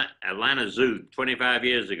the Atlanta Zoo 25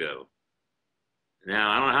 years ago.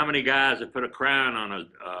 Now, I don't know how many guys have put a crown on a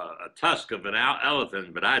tusk of an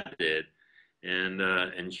elephant, but I did.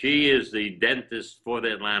 And she is the dentist for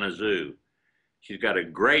the Atlanta Zoo. She's got a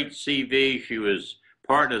great CV. She was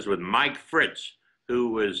partners with Mike Fritz, who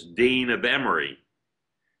was dean of Emory.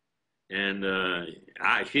 And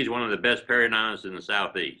she's one of the best periodontists in the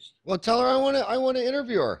Southeast. Well, tell her I want to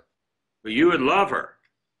interview her. But you would love her.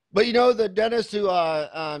 But you know, the dentist who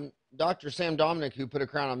Dr. Sam Dominic, who put a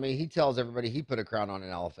crown on me, he tells everybody he put a crown on an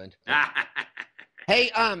elephant. Hey,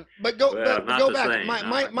 but go back.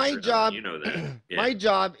 My job, you know that. Yeah. My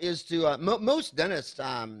job is to most dentists,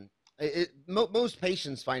 most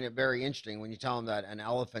patients find it very interesting when you tell them that an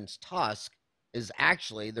elephant's tusk is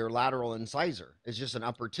actually their lateral incisor. It's just an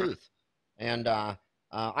upper tooth. And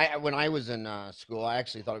when I was in school, I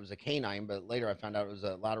actually thought it was a canine, but later I found out it was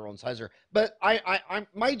a lateral incisor. But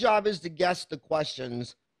my job is to guess the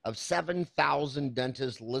questions of 7,000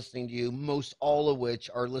 dentists listening to you, most all of which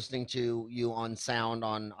are listening to you on sound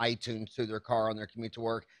on iTunes through their car on their commute to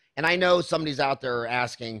work. And I know somebody's out there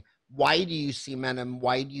asking, why do you cement them?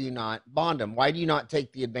 Why do you not bond them? Why do you not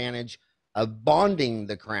take the advantage of bonding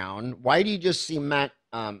the crown? Why do you just cement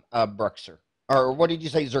a Bruxer? Or what did you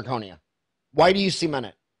say, zirconia? Why do you cement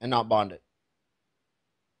it and not bond it?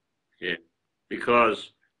 Yeah,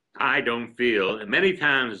 because I don't feel, and many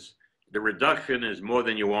times the reduction is more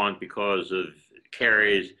than you want because of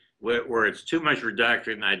caries, where it's too much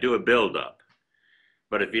reduction, I do a buildup.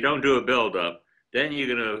 But if you don't do a buildup, then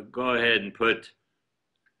you're going to go ahead and put,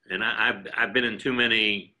 and I've been in too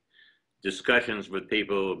many discussions with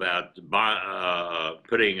people about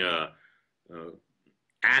putting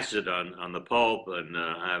acid on the pulp, and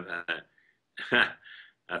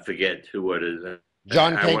I forget what it is.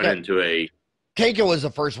 John I went into a... Kanka was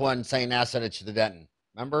the first one saying acid it to the dentin.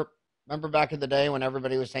 Remember back in the day when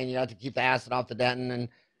everybody was saying you have to keep the acid off the dentin and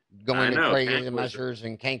going to crazy measures,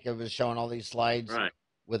 and Kanka was showing all these slides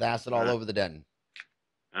with acid all over the dentin.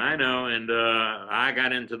 I know, and I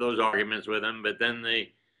got into those arguments with them, but then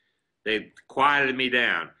they quieted me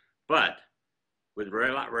down. But with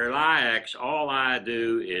Reliax, all I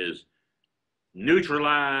do is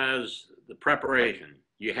neutralize the preparation.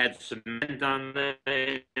 You had cement on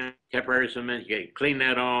there, temporary cement, you can clean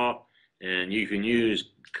that off, and you can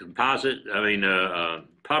use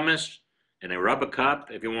pumice and a rubber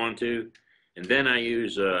cup if you want to. And then I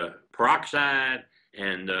use peroxide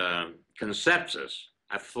and Conceptus.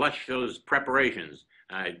 I flush those preparations.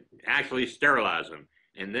 I actually sterilize them.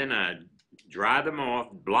 And then I dry them off,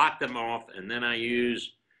 blot them off, and then I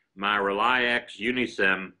use my Reliax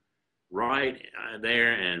Unisem right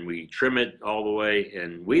there, and we trim it all the way,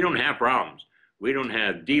 and we don't have problems. We don't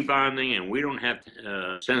have debonding, and we don't have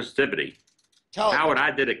sensitivity. Howard,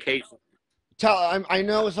 I did a case. I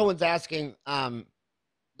know someone's asking,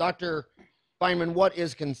 Dr. Feinman, what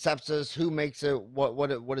is Conceptus? Who makes it?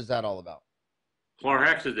 What is that all about?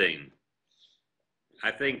 Chlorhexidine.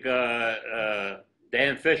 I think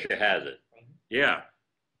Dan Fisher has it. Yeah.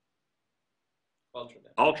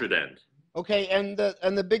 Ultradent. Okay, and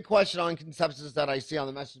the big question on Conceptus that I see on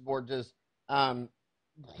the message board is,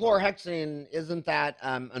 chlorhexidine, isn't that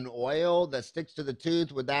an oil that sticks to the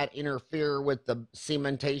tooth? Would that interfere with the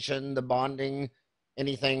cementation, the bonding,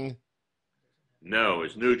 anything? No,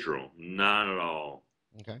 it's neutral. Not at all.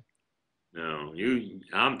 Okay. No,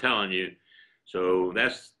 I'm telling you. So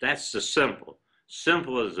that's the simple.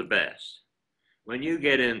 Simple is the best. When you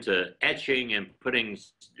get into etching and putting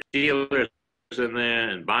sealers in there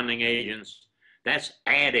and bonding agents, that's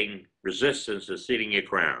adding resistance to seating your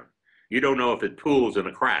crown. You don't know if it pools in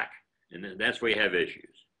a crack, and that's where you have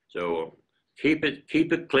issues. So keep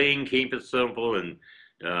it clean, keep it simple, and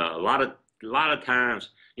a lot of times,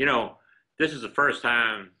 you know, this is the first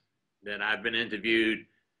time that I've been interviewed.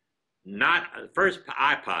 Not first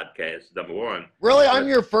iPodcast, number one. Really, I'm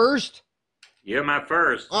your first. You're my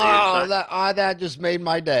first. Oh, that just made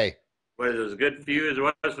my day. Was it as good for you as it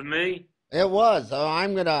was for me? It was.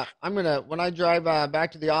 I'm gonna when I drive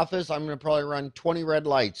back to the office, I'm gonna probably run 20 red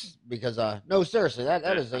lights because no, seriously,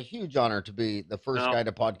 that is a huge honor to be the first guy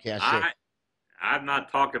to podcast shit. I've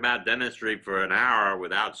not talked about dentistry for an hour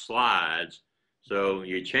without slides, so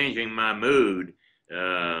you're changing my mood.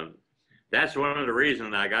 That's one of the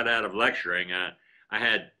reasons I got out of lecturing. I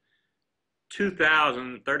had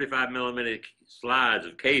 2,000 35 millimeter slides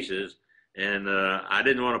of cases, and I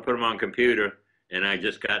didn't want to put them on computer, and I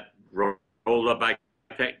just got rolled up by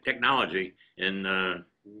technology, and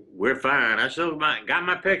we're fine. I still got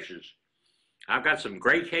my pictures. I've got some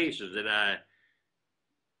great cases that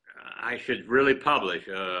I should really publish.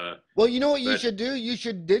 Well, you know what you should do? You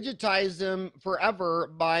should digitize them forever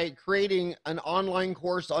by creating an online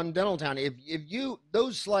course on Dentaltown. If you,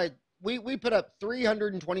 those slides, we put up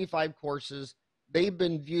 325 courses. They've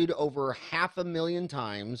been viewed over 500,000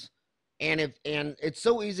 times. And it's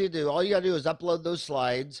so easy to do. All you gotta do is upload those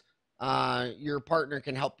slides. Your partner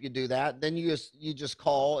can help you do that. Then you just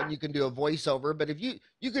call and you can do a voiceover. But if you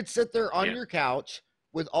could sit there on your couch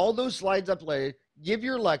with all those slides uploaded, give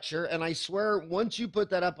your lecture, and I swear once you put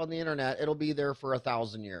that up on the internet, it'll be there for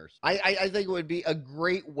 1,000 years. I think it would be a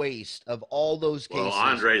great waste of all those cases. Well,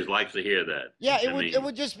 Andres likes to hear that. Yeah, it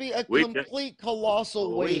would just be a complete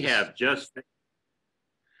colossal waste.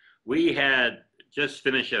 We had just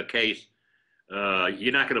finished a case.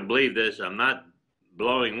 You're not going to believe this. I'm not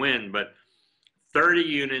blowing wind, but 30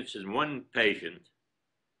 units in one patient,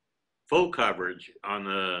 full coverage on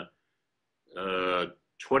the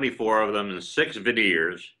 24 of them and 6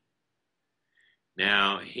 veneers.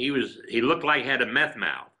 Now he looked like he had a meth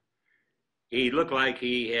mouth. He looked like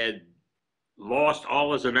he had lost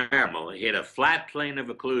all his enamel. He had a flat plane of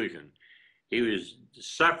occlusion. He was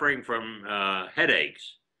suffering from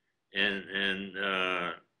headaches and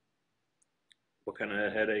what kind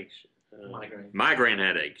of headaches? Migraine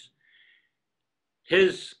headaches.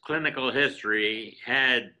 His clinical history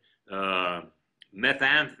had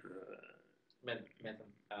methamphetamine.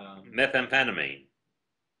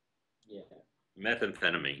 Yeah.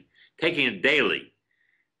 Methamphetamine. Taking it daily,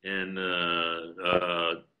 and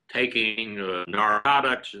taking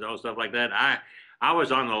narcotics and all stuff like that. I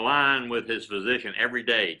was on the line with his physician every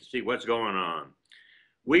day to see what's going on.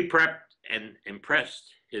 We prepped and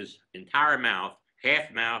impressed his entire mouth,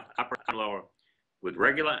 half mouth, upper and lower, with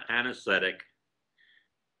regular anesthetic.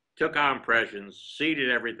 Took our impressions,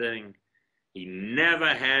 seated everything. He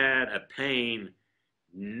never had a pain,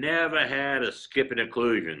 never had a skip and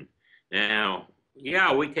occlusion. Now,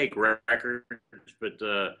 yeah, we take records, but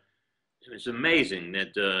it's amazing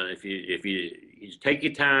that if you take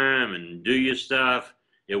your time and do your stuff,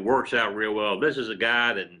 it works out real well. This is a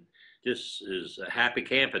guy that just is a happy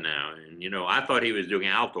camper now, and you know, I thought he was doing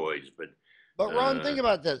Altoids, but Ron, think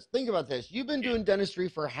about this. Think about this. You've been doing dentistry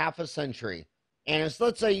for half a century. And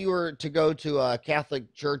let's say you were to go to a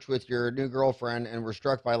Catholic church with your new girlfriend and were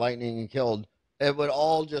struck by lightning and killed. It would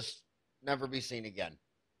all just never be seen again.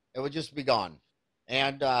 It would just be gone.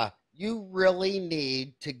 And you really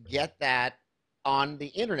need to get that on the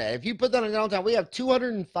internet. If you put that on Dentaltown, we have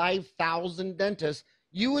 205,000 dentists.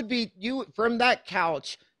 From that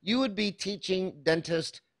couch, you would be teaching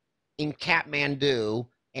dentists in Kathmandu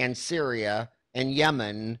and Syria and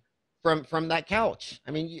Yemen from that couch.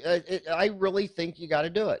 I mean, I really think you got to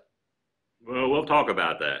do it. Well, we'll talk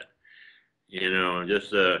about that. You know,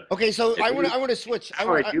 just okay. So I want to switch.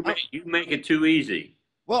 You make it too easy.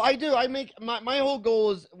 Well, I do. I make my whole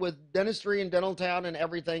goal is with dentistry and Dentaltown and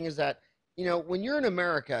everything is that, you know, when you're in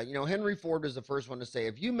America, you know, Henry Ford was the first one to say,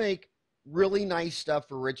 if you make really nice stuff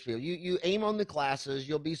for rich people, you aim on the classes,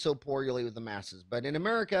 you'll be so poor you'll eat with the masses. But in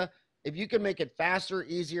America, if you can make it faster,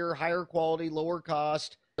 easier, higher quality, lower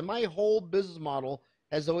cost, my whole business model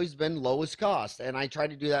has always been lowest cost. And I try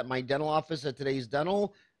to do that in my dental office at Today's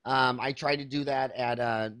Dental. I try to do that at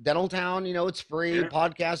Dentaltown. You know, it's free. Yeah.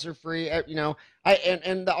 Podcasts are free. You know,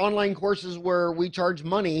 and the online courses where we charge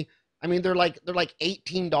money, I mean, they're like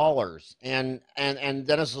 $18, and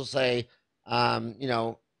dentists will say, you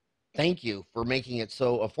know, Thank you for making it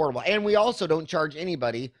so affordable. And we also don't charge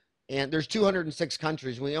anybody. And there's 206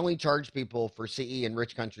 countries. We only charge people for CE in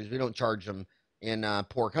rich countries. We don't charge them in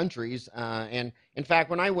poor countries. And in fact,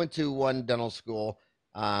 when I went to one dental school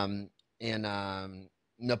in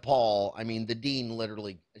Nepal, I mean, the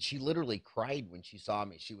dean she literally cried when she saw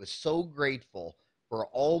me. She was so grateful for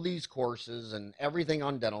all these courses and everything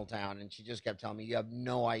on Dental Town. And she just kept telling me, you have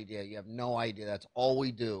no idea. You have no idea. That's all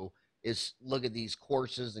we do is look at these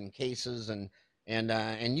courses and cases, and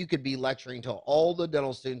you could be lecturing to all the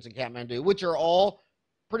dental students in Kathmandu, which are all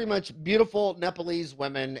pretty much beautiful Nepalese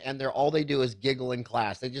women, and all they do is giggle in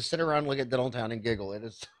class. They just sit around, look at Dental Town, and giggle. It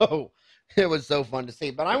was so fun to see.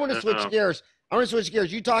 But I want to switch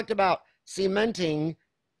gears. You talked about cementing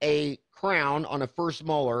a crown on a first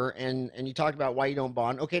molar, and you talked about why you don't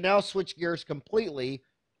bond. Okay, now switch gears completely.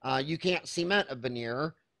 You can't cement a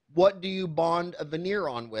veneer. What do you bond a veneer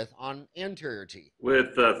on anterior teeth?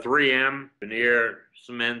 With 3M veneer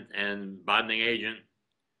cement and bonding agent.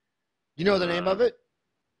 You know the name of it?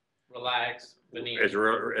 Relax veneer.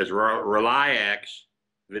 It's Reliax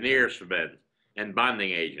veneer cement and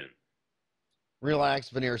bonding agent. Relax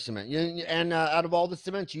veneer cement. And out of all the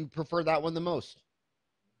cements, you prefer that one the most?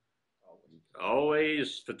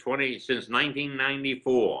 Always since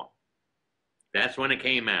 1994. That's when it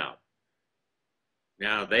came out.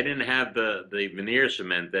 Now, they didn't have the veneer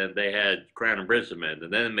cement, then they had crown and bridge cement,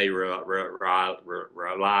 and then they Reliax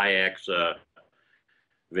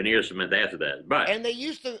veneer cement after that. And they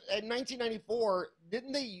used to, in 1994,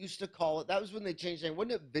 didn't they used to call it, that was when they changed the name,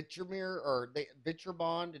 wasn't it Vitromir, or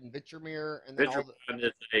Vitrobond and Vitromir? And then Vitrobond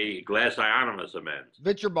is a glass ionomer cement.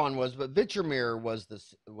 Vitrobond was, but Vitromir was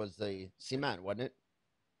the cement, wasn't it?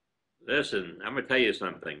 Listen, I'm going to tell you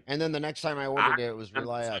something. And then the next time I ordered it was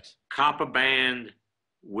Reliax. Copper band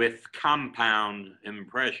with compound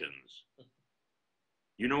impressions.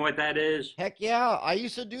 You know what that is? Heck yeah. I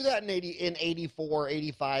used to do that in 84,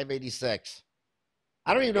 85, 86.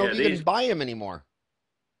 I don't even know if you can buy them anymore.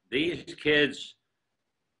 These kids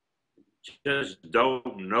just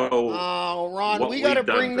don't know. Oh, Ron, we got to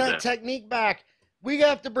bring that technique back. We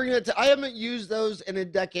have to bring that. I haven't used those in a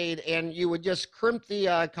decade, and you would just crimp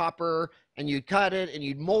the copper, and you'd cut it, and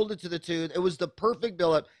you'd mold it to the tooth. It was the perfect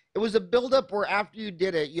buildup. It was a buildup where after you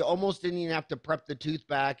did it, you almost didn't even have to prep the tooth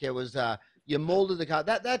back. It was you molded the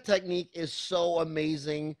copper. That technique is so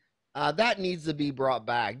amazing. That needs to be brought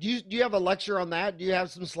back. Do you have a lecture on that? Do you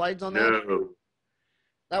have some slides on that? No.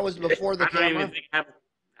 That was before the camera.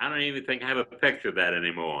 I don't even think I have a picture of that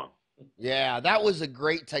anymore. Yeah, that was a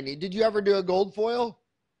great technique. Did you ever do a gold foil?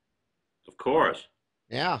 Of course.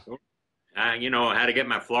 Yeah. You know how to get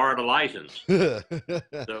my Florida license.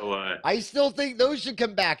 So I still think those should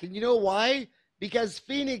come back. And you know why? Because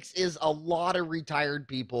Phoenix is a lot of retired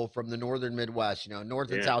people from the northern Midwest,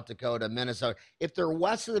 North and South Dakota, Minnesota. If they're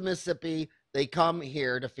west of the Mississippi, they come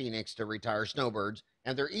here to Phoenix to retire snowbirds.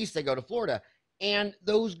 And if they're east, they go to Florida. And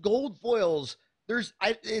those gold foils,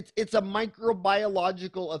 it's a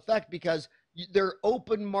microbiological effect because they're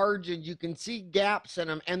open margins. You can see gaps in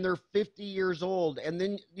them, and they're 50 years old. And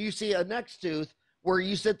then you see a next tooth where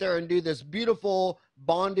you sit there and do this beautiful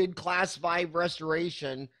bonded class 5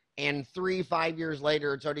 restoration, and 3-5 years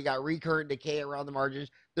later, it's already got recurrent decay around the margins.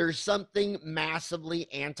 There's something massively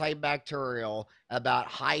antibacterial about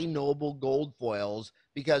high noble gold foils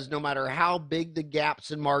because no matter how big the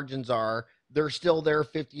gaps and margins are, they're still there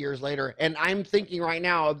 50 years later. And I'm thinking right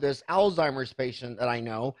now of this Alzheimer's patient that I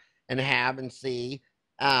know and have and see.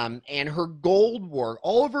 And her gold work,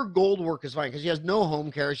 all of her gold work is fine because she has no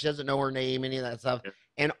home care. She doesn't know her name, any of that stuff. Yeah.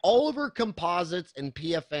 And all of her composites and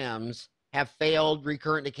PFMs have failed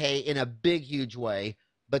recurrent decay in a big, huge way.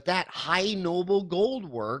 But that high noble gold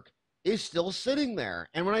work is still sitting there.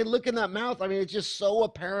 And when I look in that mouth, I mean, it's just so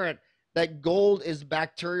apparent that gold is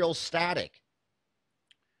bacterial static.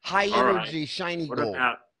 High energy, shiny gold.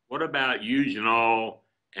 What about eugenol,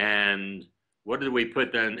 and what did we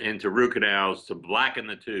put then into root canals to blacken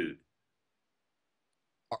the tooth?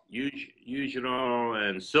 Eugenol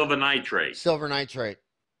and silver nitrate. Silver nitrate.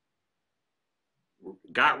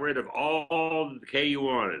 Got rid of all the decay you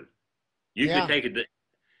wanted. You could take it.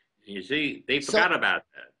 You see, they forgot about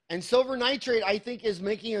that. And silver nitrate, I think, is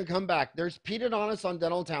making a comeback. There's Periodontics on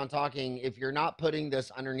Dental Town talking, if you're not putting this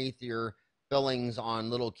underneath your fillings on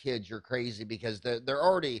little kids, you're crazy, because they're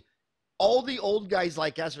already, all the old guys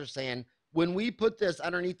like us are saying, when we put this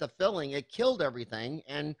underneath the filling, it killed everything,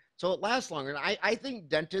 and so it lasts longer. And I think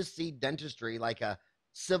dentists see dentistry like a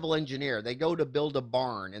civil engineer. They go to build a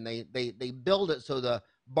barn, and they build it so the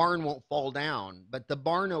barn won't fall down, but the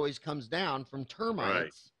barn always comes down from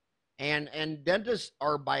termites. Right. And dentists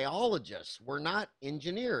are biologists. We're not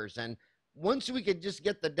engineers. And once we could just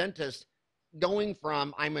get the dentist going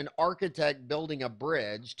from I'm an architect building a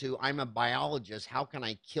bridge to I'm a biologist, how can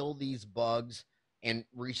I kill these bugs and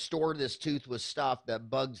restore this tooth with stuff that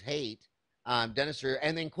bugs hate, dentistry,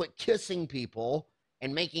 and then quit kissing people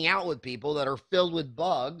and making out with people that are filled with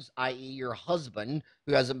bugs, i.e. your husband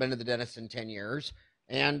who hasn't been to the dentist in 10 years,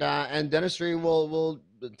 and dentistry will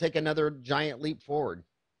take another giant leap forward.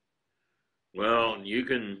 Well, you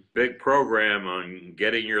can big program on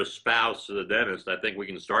getting your spouse to the dentist. I think we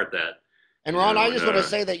can start that. And Ron, I just want to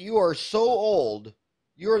say that you are so old.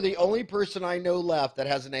 You are the only person I know left that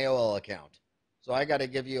has an AOL account. So I got to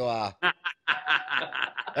give you a.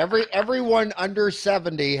 Everyone under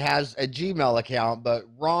 70 has a Gmail account, but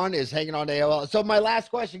Ron is hanging on to AOL. So my last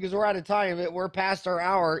question, because we're out of time, we're past our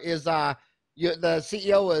hour, is the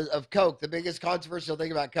CEO of Coke. The biggest controversial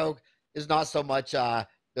thing about Coke is not so much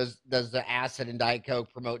does the acid in Diet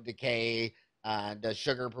Coke promote decay, does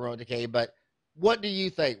sugar promote decay, but what do you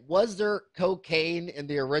think? Was there cocaine in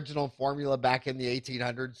the original formula back in the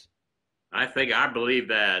 1800s? I believe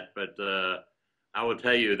that, but I will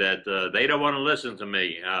tell you that they don't want to listen to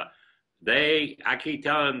me. I keep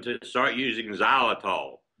telling them to start using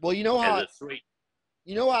xylitol. Well, you know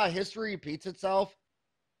how history repeats itself.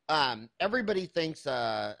 Everybody thinks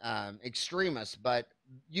extremists, but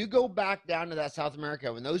you go back down to that South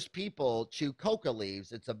America when those people chew coca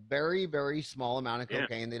leaves. It's a very, very small amount of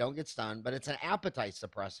cocaine. They don't get stunned, but it's an appetite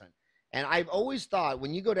suppressant. And I've always thought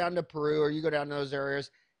when you go down to Peru or you go down to those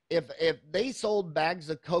areas, if they sold bags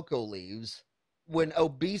of cocoa leaves, when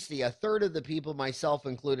obesity, a third of the people, myself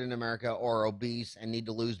included in America, are obese and need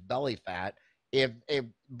to lose belly fat. If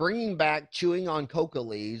bringing back chewing on coca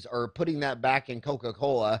leaves or putting that back in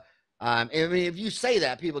Coca-Cola, I mean, if you say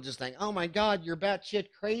that, people just think, "Oh my God, you're batshit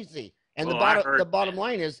crazy." And the bottom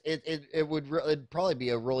line is, it'd probably be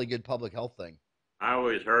a really good public health thing. I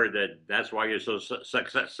always heard that's why you're so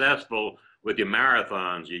successful with your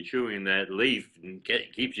marathons. You're chewing that leaf and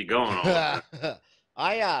keeps you going all the time.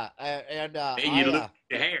 You lose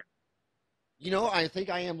your hair. You know, I think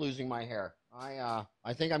I am losing my hair. I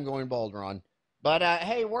think I'm going bald, Ron. But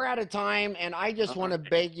hey, we're out of time, and I just want to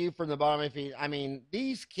beg you from the bottom of my feet. I mean,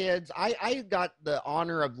 these kids, I got the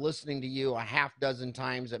honor of listening to you a half dozen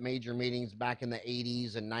times at major meetings back in the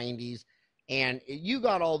 80s and 90s, and you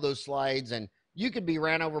got all those slides, and you could be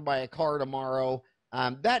ran over by a car tomorrow.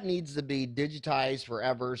 That needs to be digitized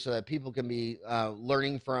forever so that people can be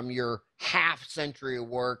learning from your half century of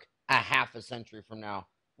work a half a century from now.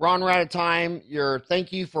 Ron, we're out of time.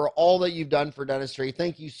 Thank you for all that you've done for dentistry.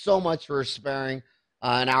 Thank you so much for sparing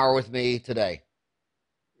an hour with me today.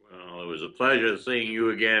 Well, it was a pleasure seeing you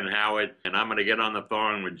again, Howard. And I'm going to get on the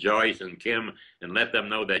phone with Joyce and Kim and let them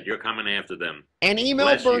know that you're coming after them. And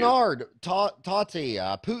email Bernard, Tati,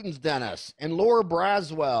 Putin's dentist, and Laura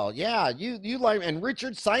Braswell. Yeah, you like, and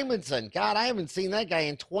Richard Simonson. God, I haven't seen that guy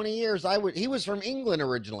in 20 years. He was from England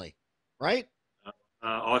originally, right?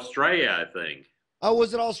 Australia, I think. Oh,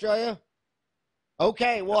 was it Australia?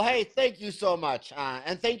 Okay. Well, hey, thank you so much.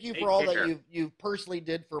 And thank you for all that you personally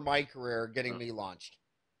did for my career, getting me launched.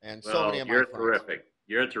 And so many of my friends. You're terrific.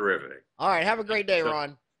 You're terrific. All right. Have a great day,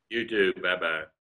 Ron. You too. Bye-bye.